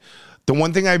mixed in. The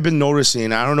one thing I've been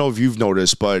noticing, I don't know if you've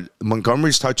noticed, but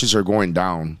Montgomery's touches are going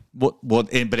down. But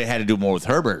it had to do more with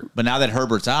Herbert. But now that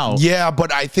Herbert's out, yeah.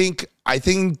 But I think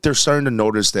they're starting to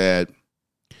notice that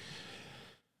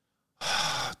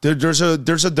there's a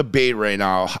debate right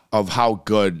now of how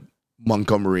good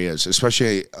Montgomery is,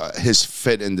 especially his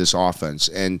fit in this offense.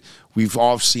 And we've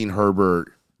all seen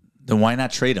Herbert. Then why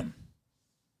not trade him?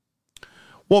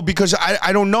 Well, because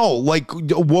I don't know. Like,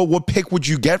 what pick would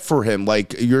you get for him?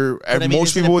 Like,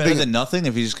 most people would think than nothing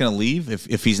if he's just going to leave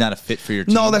if he's not a fit for your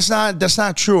team. No, that's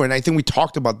not true. And I think we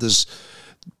talked about this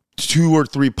 2 or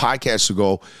 3 podcasts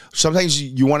ago. Sometimes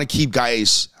you want to keep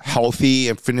guys healthy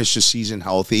and finish the season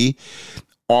healthy.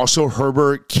 Also,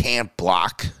 Herbert can't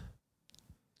block.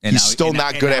 And he's still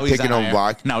not good at picking up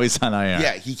block. Now he's on IR.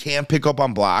 Yeah, he can't pick up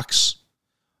on blocks.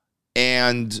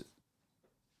 And,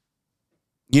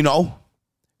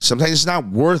 sometimes it's not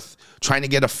worth trying to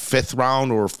get a 5th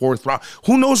round or a 4th round.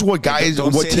 Who knows what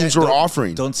teams are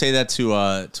offering? Don't say that to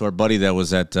our buddy that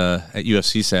was at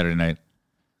UFC Saturday night.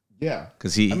 Yeah,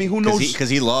 who knows? Because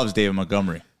he loves David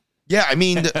Montgomery. Yeah,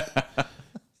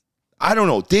 I don't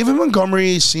know. David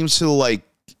Montgomery seems to like.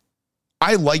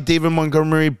 I like David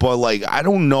Montgomery, but I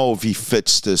don't know if he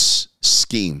fits this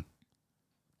scheme.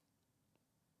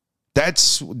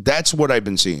 That's what I've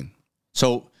been seeing.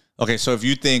 So if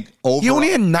you think over, he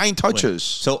only had 9 touches. Wait,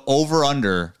 so over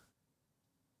under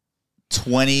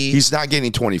 20. He's not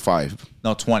getting 25.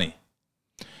 No, 20.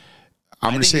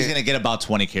 I think he's going to get about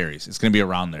 20 carries. It's going to be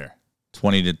around there,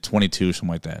 20 to 22, something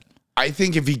like that. I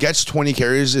think if he gets 20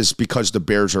 carries, it's because the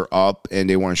Bears are up and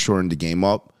they want to shorten the game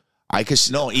up.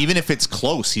 No, even if it's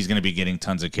close, he's going to be getting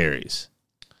tons of carries.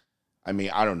 I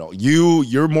don't know.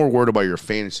 You're more worried about your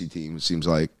fantasy team, it seems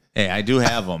like. Hey, I do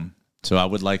have them, so I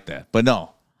would like that. But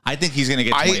no, I think he's going to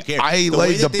get 20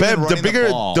 carries.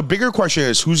 The bigger question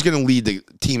is who's going to lead the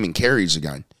team in carries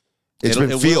again? It's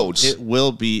been Fields. It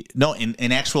will be. No,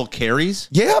 in actual carries?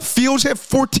 Yeah, Fields had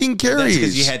 14 carries. That's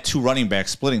because you had 2 running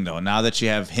backs splitting, though. Now that you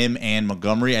have him and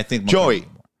Montgomery, I think Joey,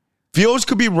 Fields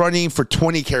could be running for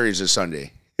 20 carries this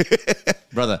Sunday.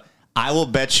 Brother, I will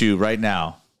bet you right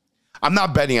now. I'm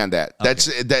not betting on that.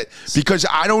 Okay. Because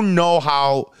I don't know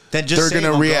how they're going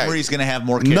to react. Montgomery's going to have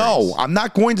more carries. No, I'm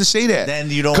not going to say that.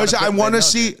 Then you don't. Because I want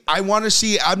to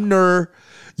see Abner.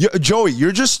 Joey,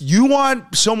 you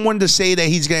want someone to say that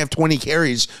he's going to have 20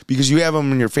 carries because you have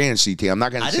him in your fantasy team. I'm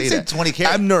not going to say that. I didn't say 20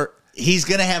 carries. Abner, he's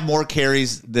going to have more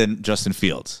carries than Justin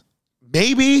Fields.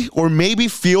 Maybe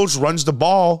Fields runs the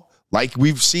ball like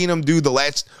we've seen him do the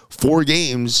last 4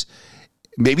 games.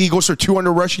 Maybe he goes for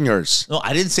 200 rushing yards. No,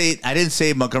 I didn't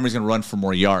say Montgomery's going to run for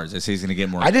more yards. I say he's going to get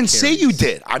more. I didn't say you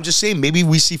did. I'm just saying maybe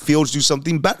we see Fields do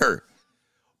something better.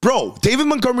 Bro, David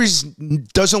Montgomery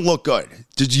doesn't look good.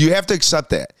 Did you have to accept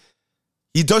that?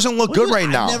 He doesn't look good right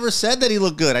now. I never said that he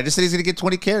looked good. I just said he's going to get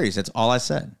 20 carries. That's all I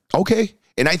said. Okay.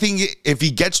 And I think if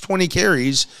he gets 20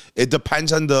 carries, it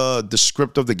depends on the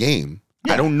script of the game.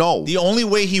 Yeah. I don't know. The only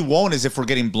way he won't is if we're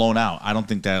getting blown out. I don't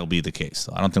think that'll be the case.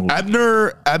 I don't think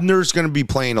Ebner's going to be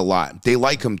playing a lot. They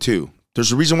like him too.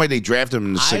 There's a reason why they drafted him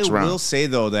in the 6th round. I will say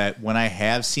though that when I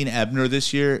have seen Ebner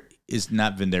this year, it's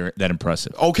not been that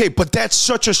impressive. Okay, but that's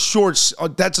such a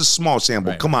that's a small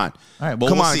sample. Right. Come on. All right, well,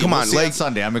 come on. We'll see on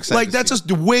Sunday. I'm excited. That's just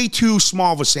way too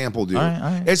small of a sample, dude. All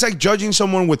right. It's like judging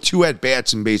someone with 2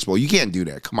 at-bats in baseball. You can't do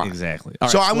that. Come on. Exactly.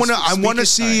 So I want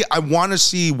to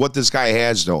see what this guy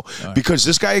has though, because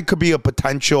this guy could be a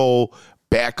potential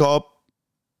backup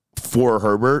for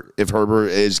Herbert if Herbert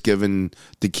is given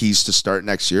the keys to start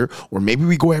next year, or maybe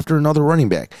we go after another running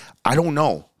back. I don't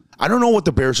know. I don't know what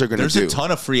the Bears are going to do. There's a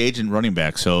ton of free agent running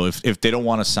backs, so if they don't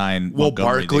want to sign,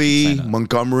 Barkley,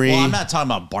 Montgomery. Well, I'm not talking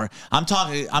about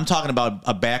I'm talking about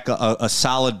a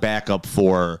solid backup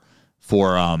for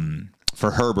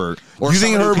Herbert. Or you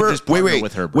think Herbert?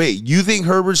 Wait. You think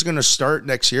Herbert's going to start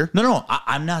next year? No.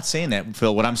 I'm not saying that,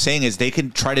 Phil. What I'm saying is they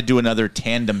can try to do another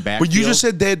tandem backfield. But you just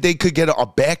said that they could get a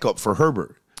backup for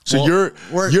Herbert. So you're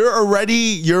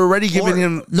already giving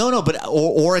him but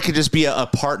it could just be a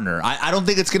partner. I don't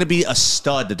think it's going to be a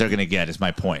stud that they're going to get. Is my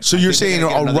point. So you're saying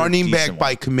a running back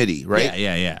by committee, right?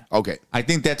 Yeah. Okay. I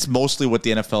think that's mostly what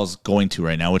the NFL is going to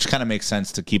right now, which kind of makes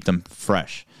sense to keep them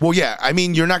fresh. Well, yeah. I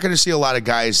mean, you're not going to see a lot of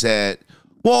guys that.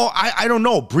 Well, I don't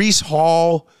know. Breece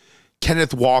Hall,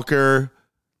 Kenneth Walker,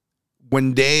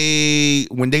 when they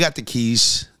got the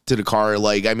keys to the car,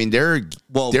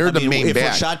 they're the main if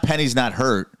back. If Rashad Penny's not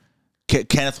hurt,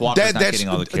 Kenneth Walker's not getting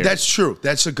all the carries. That's true.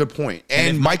 That's a good point.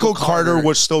 And Michael Carter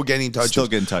was still getting touches.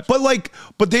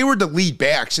 But they were the lead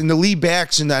backs, and the lead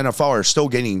backs in the NFL are still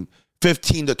getting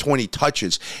 15 to 20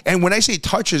 touches. And when I say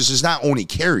touches, it's not only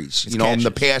carries, in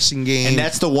the passing game. And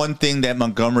that's the one thing that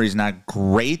Montgomery's not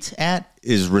great at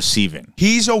is receiving.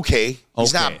 He's okay.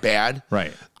 He's not bad.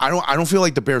 Right. I don't feel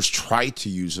like the Bears try to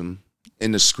use him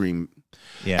in the screen.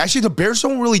 Yeah. Actually, the Bears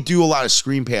don't really do a lot of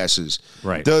screen passes.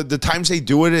 Right. The times they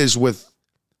do it is with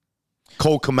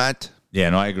Cole Kmet. Yeah,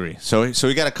 no, I agree. So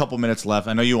we got a couple minutes left.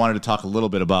 I know you wanted to talk a little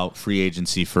bit about free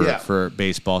agency for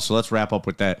baseball, so let's wrap up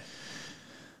with that.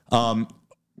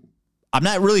 I'm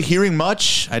not really hearing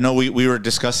much. I know we were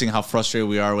discussing how frustrated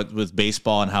we are with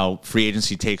baseball and how free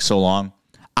agency takes so long.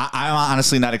 I'm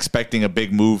honestly not expecting a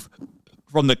big move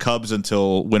from the Cubs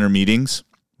until winter meetings,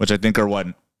 which I think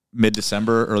are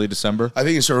mid-December, early December? I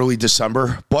think it's early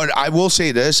December. But I will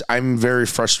say this. I'm very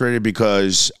frustrated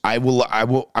because I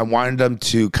wanted them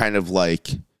to kind of like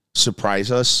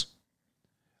surprise us.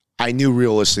 I knew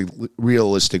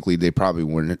realistically they probably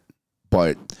wouldn't,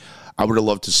 but I would have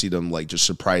loved to see them like just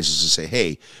surprise us and say,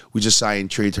 hey, we just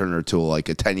signed Trey Turner to like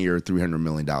a 10-year, $300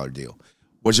 million deal.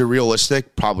 Was it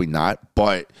realistic? Probably not.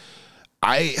 But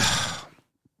I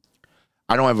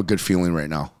don't have a good feeling right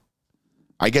now.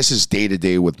 I guess it's day to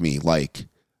day with me. Like,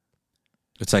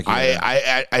 it's like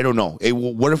I don't know.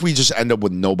 What if we just end up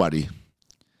with nobody?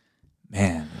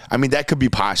 Man, I mean, that could be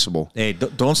possible. Hey,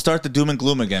 don't start the doom and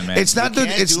gloom again, man. It's not.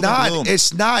 It's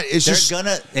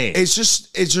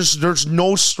just. There's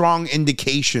no strong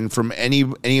indication from any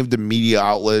of the media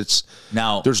outlets.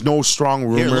 Now, there's no strong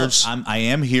rumors. Here, look, I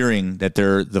am hearing that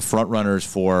they're the front runners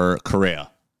for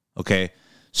Correa. Okay,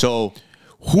 so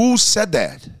who said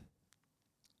that?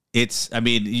 I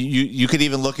mean, you could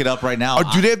even look it up right now.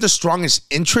 Do they have the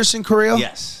strongest interest in Correa?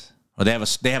 Yes. Well,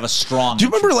 they have a strong. Do you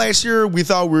remember last year we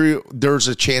thought there was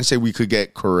a chance that we could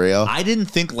get Correa? I didn't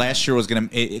think last year was going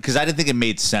to, because I didn't think it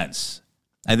made sense.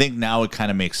 I think now it kind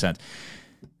of makes sense.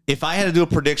 If I had to do a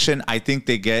prediction, I think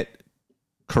they get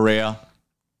Correa.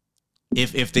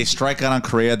 If they strike out on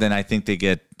Correa, then I think they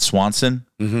get Swanson.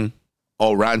 Mm-hmm.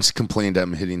 Oh, Ron's complained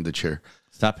I'm hitting the chair.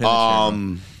 Stop hitting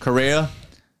the chair. Correa,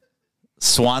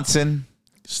 Swanson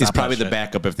is probably the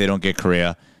backup if they don't get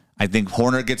Correa. I think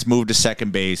Horner gets moved to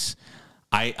second base.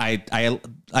 I'll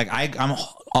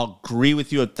agree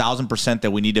with you 1,000% that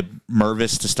we need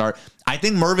Mervis to start. I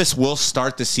think Mervis will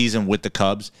start the season with the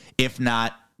Cubs, if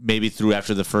not maybe through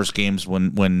after the first games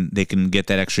when they can get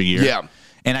that extra year. Yeah,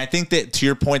 and I think that to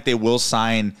your point, they will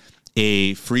sign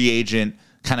a free agent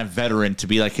kind of veteran to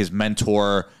be like his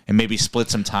mentor and maybe split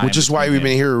some time. Which is why we've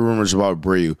been hearing rumors about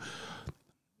Abreu.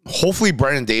 Hopefully,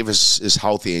 Brennan Davis is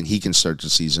healthy and he can start the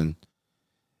season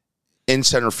in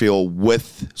center field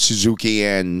with Suzuki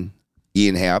and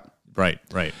Ian Happ. Right.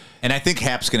 And I think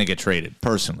Happ's going to get traded,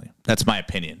 personally. That's my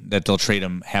opinion, that they'll trade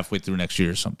him halfway through next year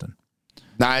or something.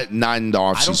 Not in the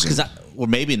offseason. Or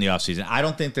maybe in the offseason. I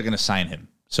don't think they're going to sign him.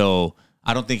 So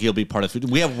I don't think he'll be part of it.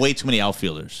 We have way too many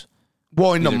outfielders.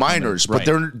 Well, in the minors, but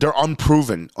they're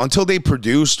unproven. Until they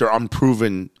produce, they're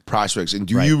unproven prospects. And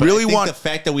do you really want the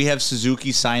fact that we have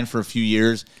Suzuki signed for a few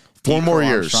years, 4 more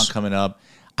years coming up?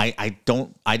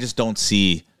 I just don't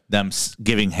see them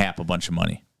giving Happ a bunch of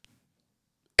money.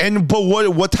 But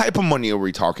what type of money are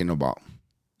we talking about?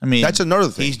 I mean, that's another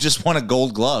thing. He's just won a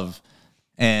Gold Glove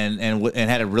and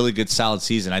had a really good solid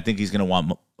season. I think he's going to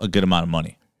want a good amount of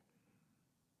money.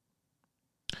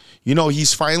 You know,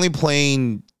 he's finally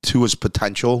playing to his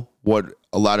potential, what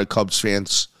a lot of Cubs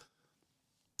fans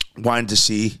wanted to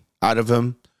see out of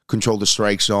him. Control the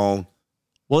strike zone.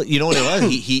 Well, you know what it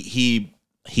was?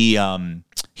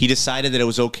 He decided that it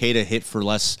was okay to hit for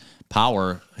less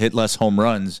power, hit less home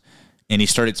runs, and he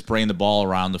started spraying the ball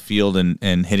around the field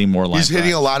and hitting more line drives. He's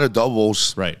hitting a lot of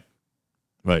doubles. Right.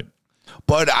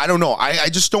 But I don't know. I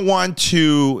just don't want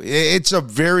to. It's a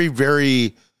very,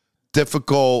 very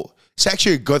difficult. It's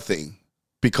actually a good thing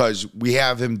because we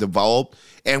have him develop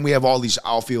and we have all these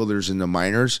outfielders in the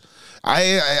minors.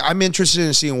 I'm interested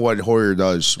in seeing what Hoyer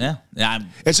does. Yeah.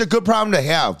 It's a good problem to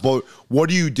have, but what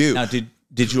do you do? Now,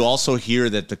 did you also hear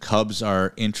that the Cubs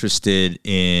are interested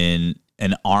in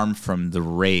an arm from the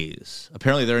Rays?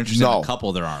 Apparently, they're interested in a couple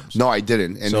of their arms. No, I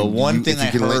didn't. And so one thing I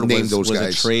heard was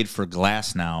a trade for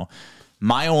Glasnow.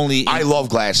 I love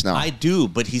Glasnow. I do,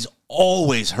 but he's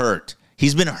always hurt.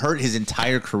 He's been hurt his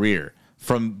entire career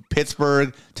from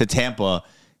Pittsburgh to Tampa.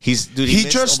 He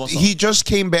just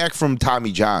came back from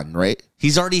Tommy John, right?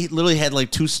 He's already literally had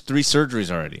like 2-3 surgeries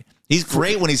already. He's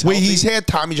great when he's healthy. Wait, he's had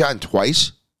Tommy John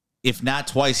twice? If not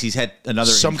twice, he's had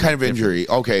another kind of injury.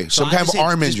 Okay, some kind of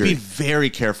arm injury. Just be very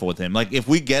careful with him. Like if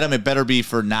we get him, it better be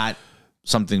for not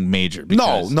something major.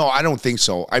 No, I don't think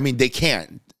so. I mean, they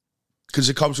can't because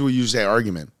the Cubs will use that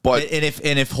argument. But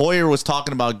if Hoyer was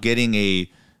talking about getting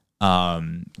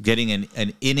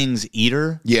an innings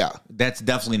eater, yeah, that's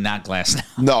definitely not Glasnow.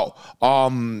 No,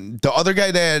 the other guy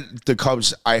that the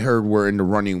Cubs I heard were in the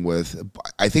running with,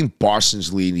 I think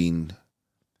Boston's leading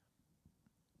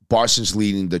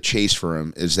the chase for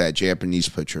him is that Japanese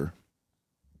pitcher.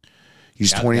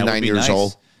 He's 29 years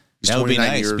old. He's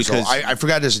 29 years old. I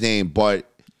forgot his name, but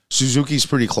Suzuki's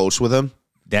pretty close with him.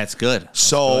 That's good.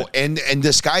 And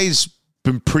this guy's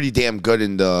been pretty damn good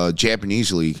in the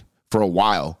Japanese league for a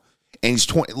while. And he's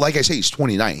 20, like I say, he's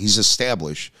 29. He's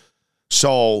established.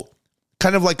 So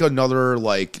kind of like another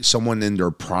like someone in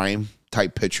their prime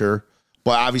type pitcher,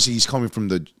 but obviously he's coming from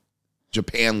the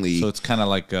Japan League. So it's kind of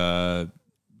like I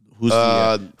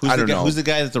don't know. Who's the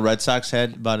guy that the Red Sox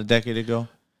had about a decade ago?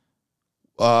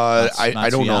 I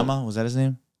don't know. Was that his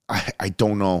name? I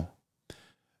don't know.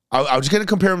 I was gonna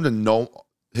compare him to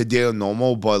Hideo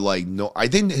Nomo, but like no, I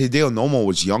think Hideo Nomo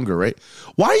was younger, right?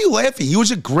 Why are you laughing? He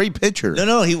was a great pitcher.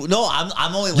 No.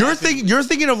 I'm only. You're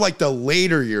thinking of like the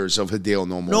later years of Hideo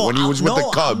Nomo when he was with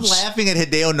the Cubs. I'm laughing at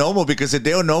Hideo Nomo because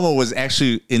Hideo Nomo was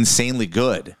actually insanely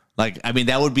good. Like, I mean,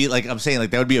 that would be like I'm saying,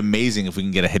 like that would be amazing if we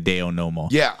can get a Hideo Nomo.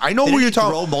 Yeah, I know what you're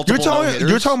talking.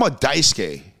 You're talking about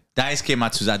Daisuke. Daisuke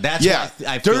Matsuzaki. That's what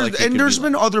I feel like. And there's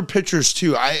been other pitchers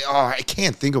too. I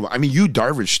can't think of. I mean, Yu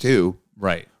Darvish too.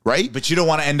 Right. But you don't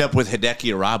want to end up with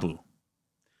Hideki Arabu.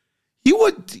 He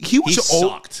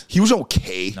sucked. He was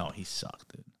okay. No, he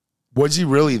sucked, dude. Was he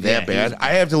really that bad?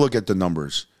 I have to look at the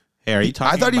numbers. Hey, are you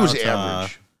talking? I thought he was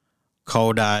average.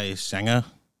 Kodai Senga.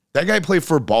 That guy played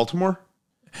for Baltimore.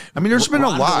 I mean, there's been a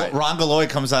lot. Ron Galoy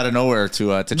comes out of nowhere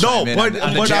to chime in but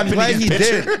on the I'm glad he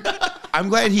pitcher. did. I'm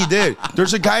glad he did.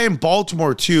 There's a guy in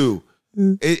Baltimore too.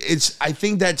 I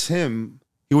think that's him.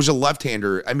 He was a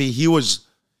left-hander. I mean, he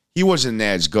wasn't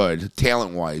as good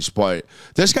talent-wise, but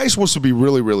this guy's supposed to be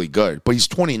really, really good. But he's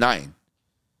 29.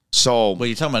 So, wait,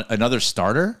 you're talking about another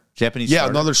starter, Japanese? Yeah,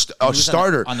 starter? another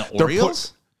starter on the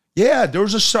Orioles. Yeah, there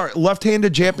was a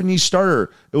left-handed Japanese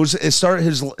starter.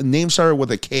 His name started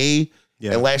with a K.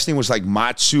 Yeah. And last name was like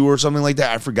Matsu or something like that.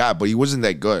 I forgot, but he wasn't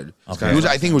that good. Okay.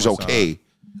 I think he was okay.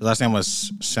 His last name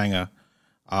was Senga.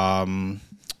 1,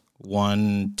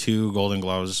 2 Golden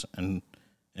Gloves and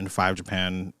 5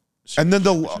 Japan. And then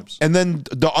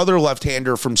the other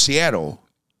left-hander from Seattle,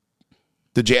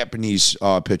 the Japanese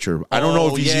pitcher. I don't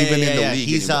know if he's even in the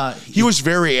league. He was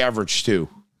very average too.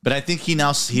 But I think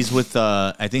he's with.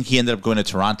 I think he ended up going to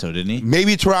Toronto, didn't he?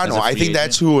 Maybe Toronto. I think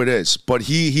that's who it is. But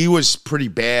he was pretty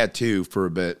bad too for a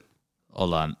bit.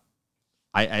 Hold on,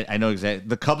 I know exactly.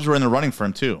 The Cubs were in the running for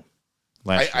him too.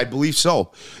 I believe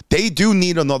so. They do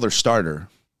need another starter.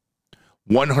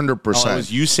 100%. It was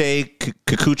Yusei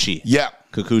Kikuchi. Yeah,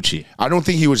 Kikuchi. I don't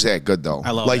think he was that good though.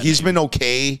 He's been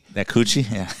okay. That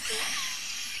Kuchi, yeah.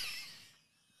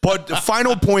 But the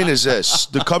final point is this: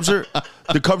 the Cubs are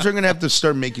going to have to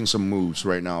start making some moves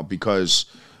right now because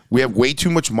we have way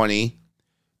too much money.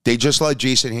 They just let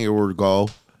Jason Hayward go,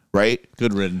 right?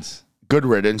 Good riddance. Good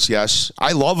riddance. Yes,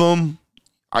 I love him.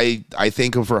 I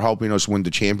thank him for helping us win the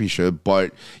championship.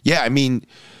 But yeah, I mean,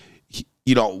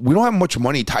 we don't have much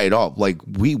money tied up. Like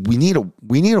we need to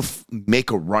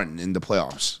make a run in the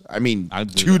playoffs. I mean,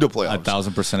 to the playoffs.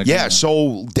 1,000%. Yeah,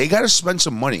 so they got to spend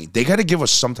some money. They got to give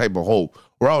us some type of hope,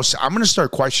 or else I'm going to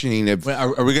start questioning if. Wait,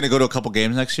 are we going to go to a couple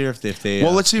games next year? If they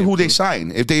well, let's see who they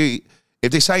sign. If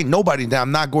they sign nobody, then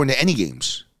I'm not going to any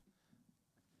games.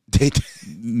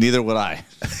 Neither would I.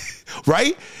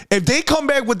 Right? If they come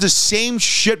back with the same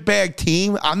shitbag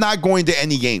team, I'm not going to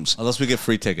any games. Unless we get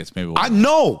free tickets, maybe.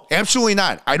 No, absolutely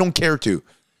not. I don't care to.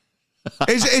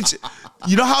 It's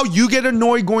you know how you get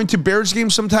annoyed going to Bears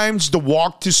games sometimes, to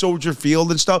walk to Soldier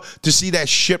Field and stuff, to see that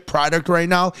shit product right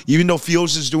now, even though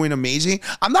Fields is doing amazing.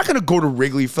 I'm not going to go to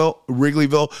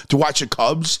Wrigleyville to watch the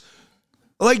Cubs.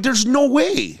 Like, there's no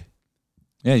way.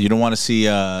 Yeah, you don't want to see.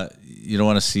 No,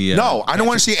 I don't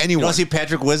want to see anyone. You don't want to see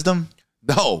Patrick Wisdom?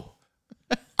 No.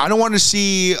 I don't want to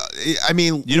see. I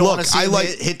mean, you don't want to see him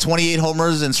hit 28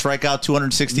 homers and strike out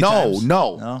 260 times?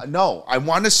 No. I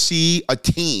want to see a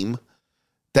team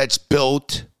that's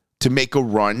built to make a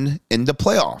run in the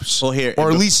playoffs. Well, here,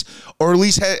 or at least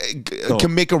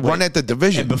can make a run at the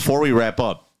division. And before we wrap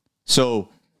up, so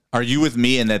are you with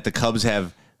me in that the Cubs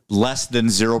have less than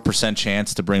 0%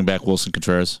 chance to bring back Wilson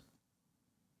Contreras?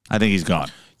 I think he's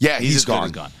gone. Yeah, he's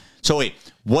gone. So wait,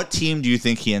 what team do you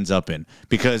think he ends up in?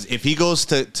 Because if he goes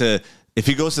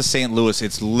to St. Louis,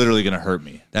 it's literally going to hurt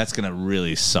me. That's going to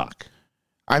really suck.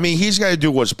 I mean, he's got to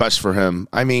do what's best for him.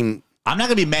 I mean, I'm not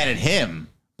going to be mad at him,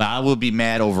 but I will be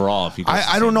mad overall if he goes.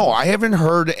 I don't know. I haven't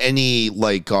heard any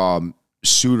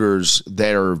suitors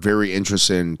that are very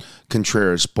interested in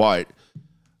Contreras, but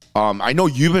I know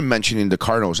you've been mentioning the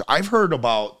Cardinals. I've heard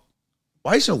about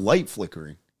why is the light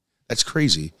flickering? That's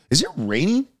crazy. Is it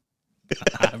raining?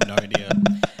 I have no idea.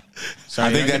 Sorry,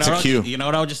 I think that's a cue. You know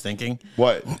what I was just thinking?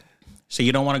 What? So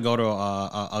you don't want to go to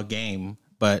a game,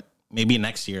 but maybe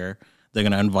next year they're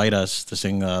going to invite us to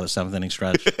sing the 7th inning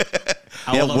stretch.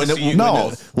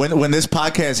 When this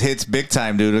podcast hits big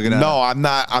time, dude, we're gonna. No, I'm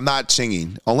not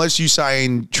singing unless you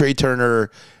sign Trey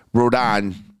Turner,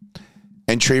 Rodon,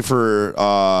 and trade for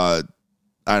I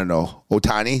don't know,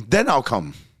 Ohtani. Then I'll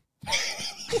come.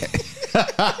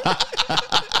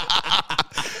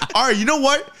 All right, you know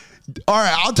what? All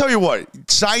right, I'll tell you what.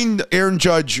 Sign Aaron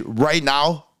Judge right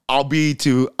now. I'll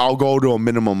go to a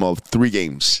minimum of 3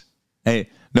 games. Hey,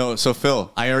 no. So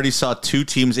Phil, I already saw 2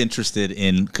 teams interested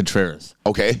in Contreras.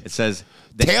 Okay. It says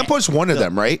Tampa's one of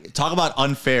them, right? Talk about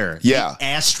unfair. Yeah. The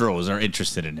Astros are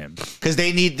interested in him because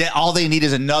all they need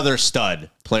is another stud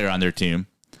player on their team.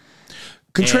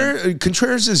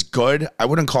 Contreras is good. I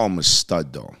wouldn't call him a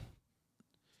stud, though.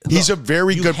 He's a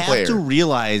very good player. You have to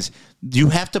realize you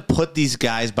have to put these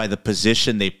guys by the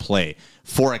position they play.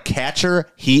 For a catcher,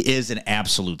 he is an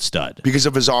absolute stud. Because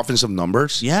of his offensive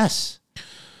numbers? Yes.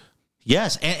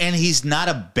 Yes. And he's not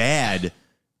a bad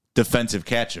defensive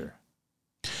catcher.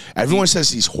 Everyone says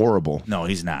he's horrible. No,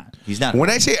 he's not. He's not. When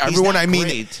I say everyone, I mean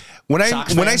great. when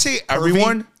I say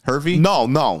everyone, Hervey?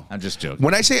 No. I'm just joking.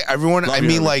 When I say everyone, I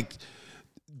mean like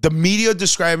the media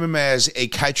describe him as a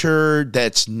catcher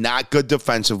that's not good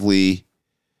defensively,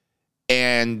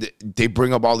 and they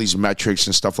bring up all these metrics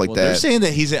and stuff like that. They're saying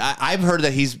that I've heard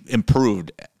that he's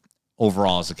improved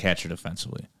overall as a catcher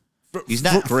defensively. He's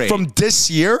not great from this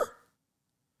year.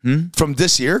 From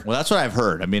this year? Well, that's what I've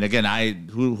heard. I mean, again,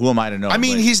 who am I to know? I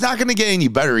mean, he's not going to get any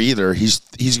better either. He's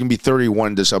going to be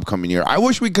 31 this upcoming year. I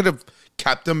wish we could have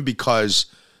kept him because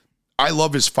I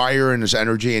love his fire and his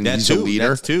energy, and he's a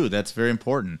leader. That's very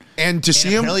important. And to see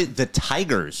him, apparently the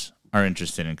Tigers are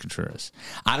interested in Contreras.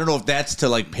 I don't know if that's to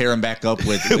like pair him back up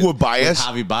with Baez, with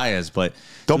Javi Baez, but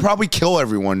they'll probably kill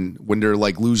everyone when they're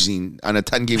like losing on a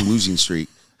 10-game losing streak.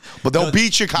 But they'll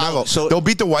beat Chicago. So they'll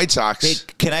beat the White Sox. Hey,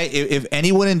 can I? If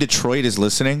anyone in Detroit is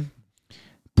listening,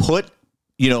 somehow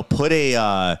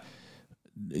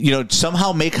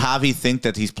make Javi think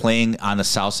that he's playing on the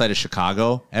south side of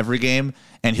Chicago every game,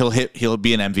 and he'll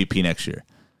be an MVP next year.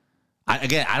 I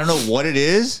don't know what it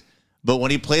is, but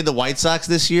when he played the White Sox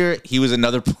this year, he was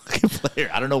another player.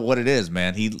 I don't know what it is,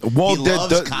 man. He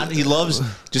loves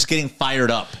just getting fired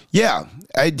up. Yeah,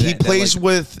 he plays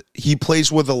with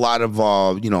a lot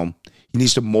of he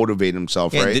needs to motivate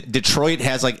himself, right? Detroit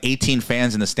has like 18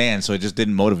 fans in the stands, so it just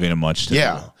didn't motivate him much.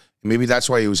 Maybe that's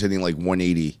why he was hitting like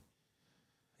 180.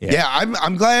 Yeah,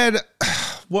 I'm glad.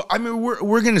 Well, I mean,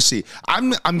 we're gonna see.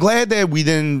 I'm glad that we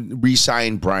didn't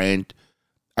re-sign Bryant.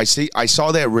 I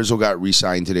saw that Rizzo got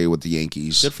re-signed today with the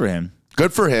Yankees. Good for him.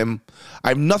 Good for him. I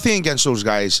have nothing against those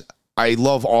guys. I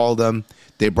love all of them.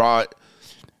 They brought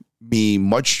me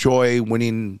much joy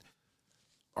winning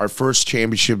our first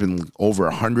championship in over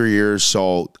 100 years.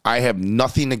 So I have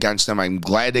nothing against them. I'm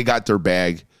glad they got their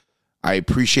bag. I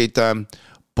appreciate them.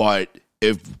 But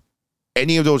if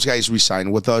any of those guys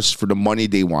re-signed with us for the money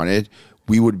they wanted,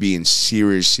 we would be in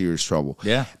serious, serious trouble.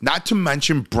 Yeah. Not to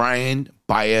mention Brian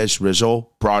Baez Rizzo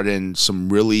brought in some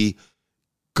really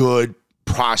good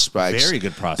prospects. Very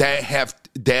good prospects.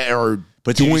 That are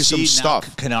doing some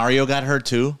stuff. Canario got hurt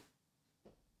too?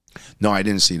 No, I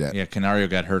didn't see that. Yeah, Canario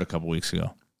got hurt a couple weeks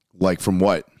ago. Like from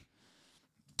what?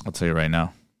 I'll tell you right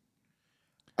now.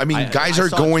 I mean, guys are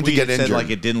going to get injured. Said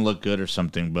like it didn't look good or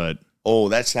something, but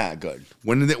that's not good.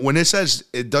 When it says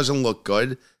it doesn't look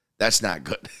good, that's not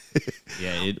good.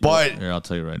 Yeah, I'll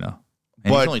tell you right now.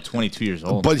 And he's only 22 years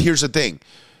old. But here's the thing.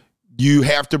 You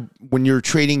have to, when you're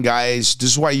trading guys,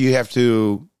 this is why you have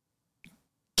to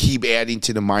keep adding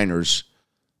to the minors,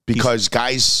 because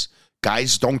guys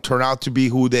don't turn out to be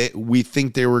who we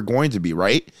think they were going to be,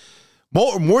 right?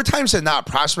 More times than not,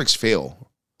 prospects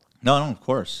fail. No, of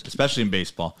course, especially in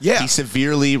baseball. Yeah. He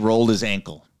severely rolled his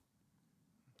ankle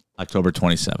October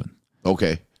 27th.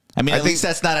 Okay. I mean, at least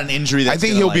that's not an injury. I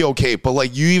think he'll be okay. But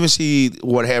like, you even see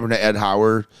what happened to Ed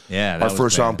Howard. Yeah, our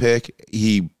first round pick.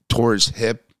 He tore his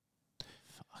hip.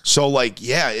 So like,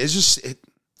 yeah, it's just,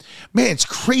 man, it's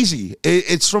crazy.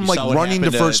 It's from like running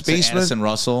to first baseman. Addison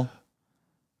Russell.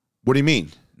 What do you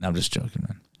mean? I'm just joking,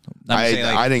 man.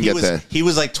 I didn't get that. He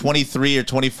was like 23 or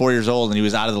 24 years old, and he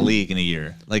was out of the league in a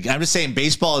year. Like, I'm just saying,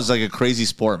 baseball is like a crazy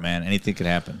sport, man. Anything could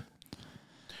happen.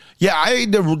 Yeah,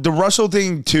 the Russell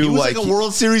thing too. He was like a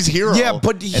World Series hero. Yeah,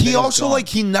 but he also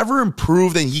he never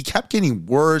improved, and he kept getting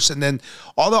worse. And then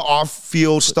all the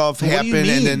off-field stuff happened,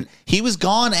 and then he was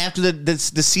gone after the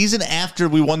season after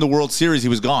we won the World Series. He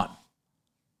was gone.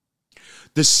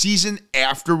 The season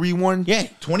after we won, yeah,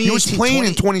 2018. He was playing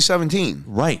in 2017,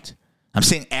 right? I'm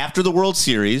saying after the World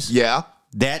Series, yeah,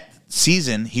 that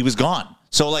season he was gone.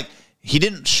 So like, he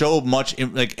didn't show much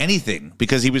like anything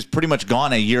because he was pretty much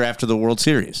gone a year after the World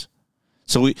Series.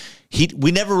 So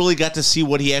we never really got to see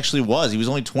what he actually was. He was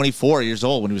only 24 years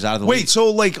old when he was out of the league. Wait, so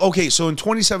like, okay, so in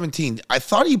 2017, I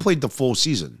thought he played the full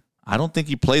season. I don't think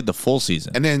he played the full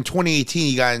season. And then in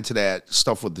 2018, he got into that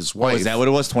stuff with his wife. Oh, is that what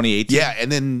it was? 2018? Yeah,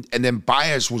 and then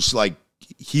Baez was like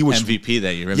he was MVP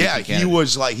that year. Yeah, he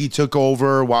was like, he took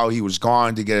over while he was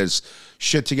gone to get his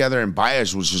shit together, and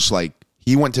Baez was just like,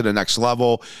 he went to the next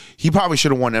level. He probably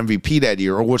should have won MVP that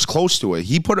year or was close to it.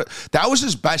 That was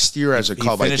his best year as a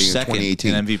Cub, I think, in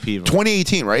 2018. In MVP.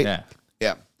 2018, right? Yeah.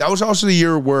 Yeah. That was also the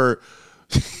year where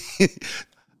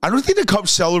I don't think the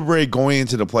Cubs celebrated going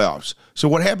into the playoffs. So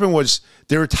what happened was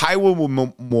they were tied with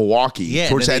Milwaukee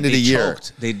towards the end of the year.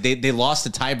 They lost the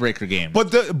tiebreaker game.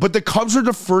 But the Cubs were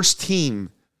the first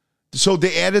team. So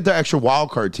they added the extra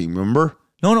wild card team, remember?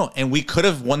 No, and we could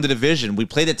have won the division. We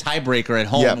played a tiebreaker at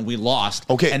home and we lost.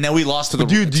 Okay, and then we lost to the.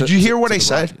 Dude, did you hear what I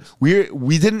said? Rockies.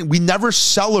 We never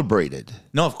celebrated.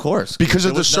 No, of course, because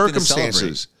of the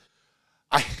circumstances.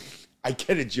 I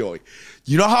get it, Joey.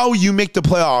 You know how you make the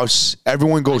playoffs,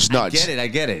 everyone goes nuts. I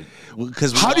get it.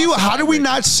 Because how do we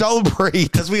not celebrate?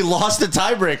 Because we lost the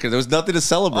tiebreaker. There was nothing to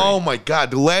celebrate. Oh my God,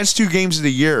 the last 2 games of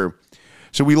the year.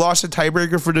 So we lost the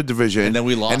tiebreaker for the division, and then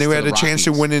we lost. And then we had a chance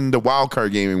to win in the wild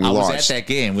card game, and we lost. I was at that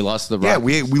game. We lost to the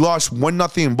Rockies. Yeah, we lost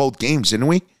 1-0 in both games, didn't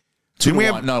we?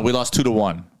 No, we lost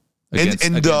 2-1 against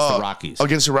the Rockies.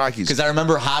 Against the Rockies, because I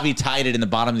remember Javi tied it in the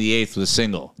bottom of the 8th with a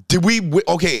single. Did we?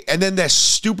 Okay, and then that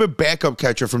stupid backup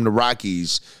catcher from the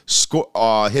Rockies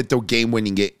hit the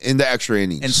game-winning game in the extra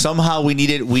innings, and somehow we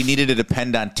needed to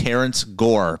depend on Terrence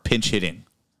Gore pinch hitting.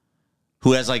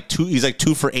 Who has he's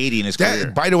 2 for 80 in his career.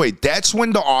 By the way, that's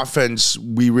when the offense,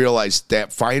 we realized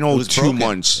that final 2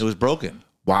 months. It was broken.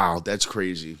 Wow, that's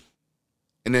crazy.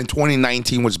 And then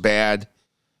 2019 was bad.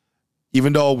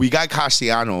 Even though we got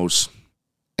Castellanos,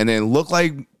 and then it looked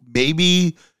like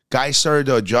maybe guys started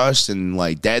to adjust, and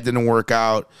like that didn't work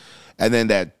out. And then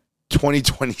that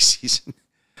 2020 season,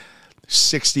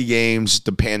 60 games,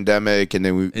 the pandemic, and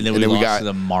then we lost got to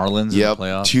the Marlins in the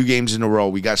playoffs. 2 games in a row.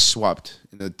 We got swept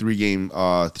in the 3-game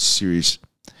series.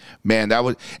 Man, that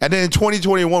was. And then in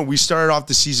 2021, we started off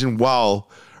the season well,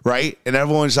 right? And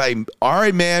everyone's like, "All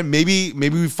right, man, maybe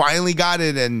we finally got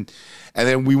it." And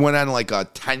then we went on like a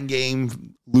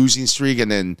 10-game losing streak,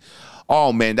 and then,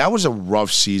 oh man, that was a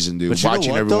rough season, dude.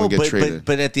 Watching everyone get traded.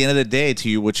 But at the end of the day, to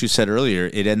you, what you said earlier,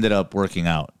 it ended up working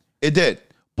out. It did.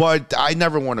 But I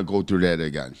never want to go through that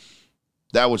again.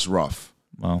 That was rough.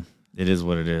 Well, it is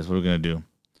what it is. What are we going to do?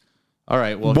 All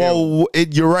right. Well,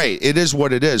 you're right. It is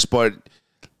what it is. But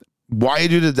why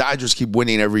do the Dodgers keep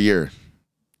winning every year?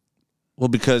 Well,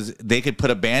 because they could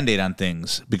put a Band-Aid on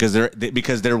things because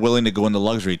they're willing to go into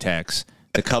luxury tax.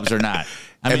 The Cubs are not.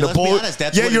 I mean, let's be honest.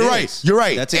 That's what you're it right. is. You're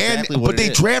right. That's exactly what but they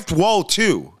draft well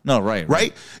too. No,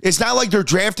 right. It's not like they're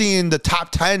drafting in the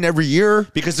top 10 every year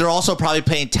because they're also probably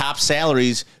paying top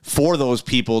salaries for those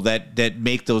people that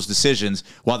make those decisions,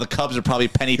 while the Cubs are probably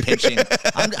penny pinching.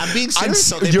 I'm being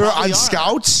serious. You're on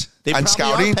scouts. They on probably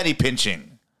scouting are penny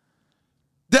pinching.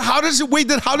 Then how does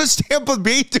Tampa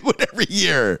Bay do it every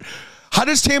year? How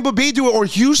does Tampa Bay do it, or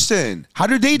Houston? How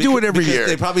do they do it every year?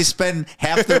 They probably spend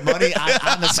half their money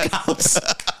on the scouts.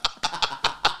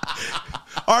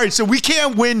 All right, so we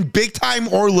can't win big time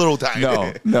or little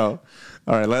time. No.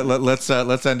 All right, let's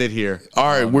end it here. All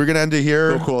right, we're gonna end it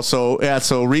here. Cool. So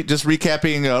just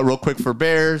recapping real quick for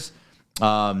Bears.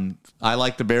 I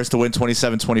like the Bears to win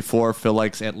 27-24. Phil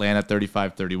likes Atlanta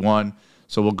 35-31.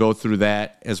 So we'll go through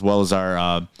that as well as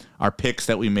our picks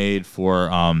that we made for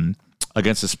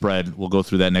against the spread. We'll go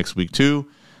through that next week too.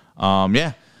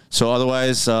 So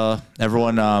otherwise,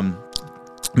 everyone,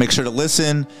 make sure to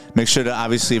listen. Make sure to,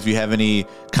 obviously, if you have any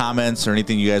comments or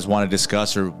anything you guys want to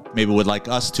discuss or maybe would like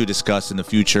us to discuss in the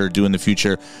future,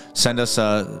 send us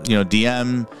a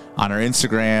DM on our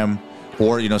Instagram,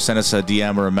 or send us a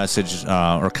DM or a message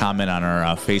or comment on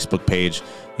our Facebook page.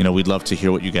 We'd love to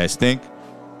hear what you guys think.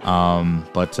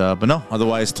 But no,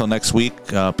 otherwise, till next week.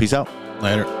 Peace out.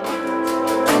 Later.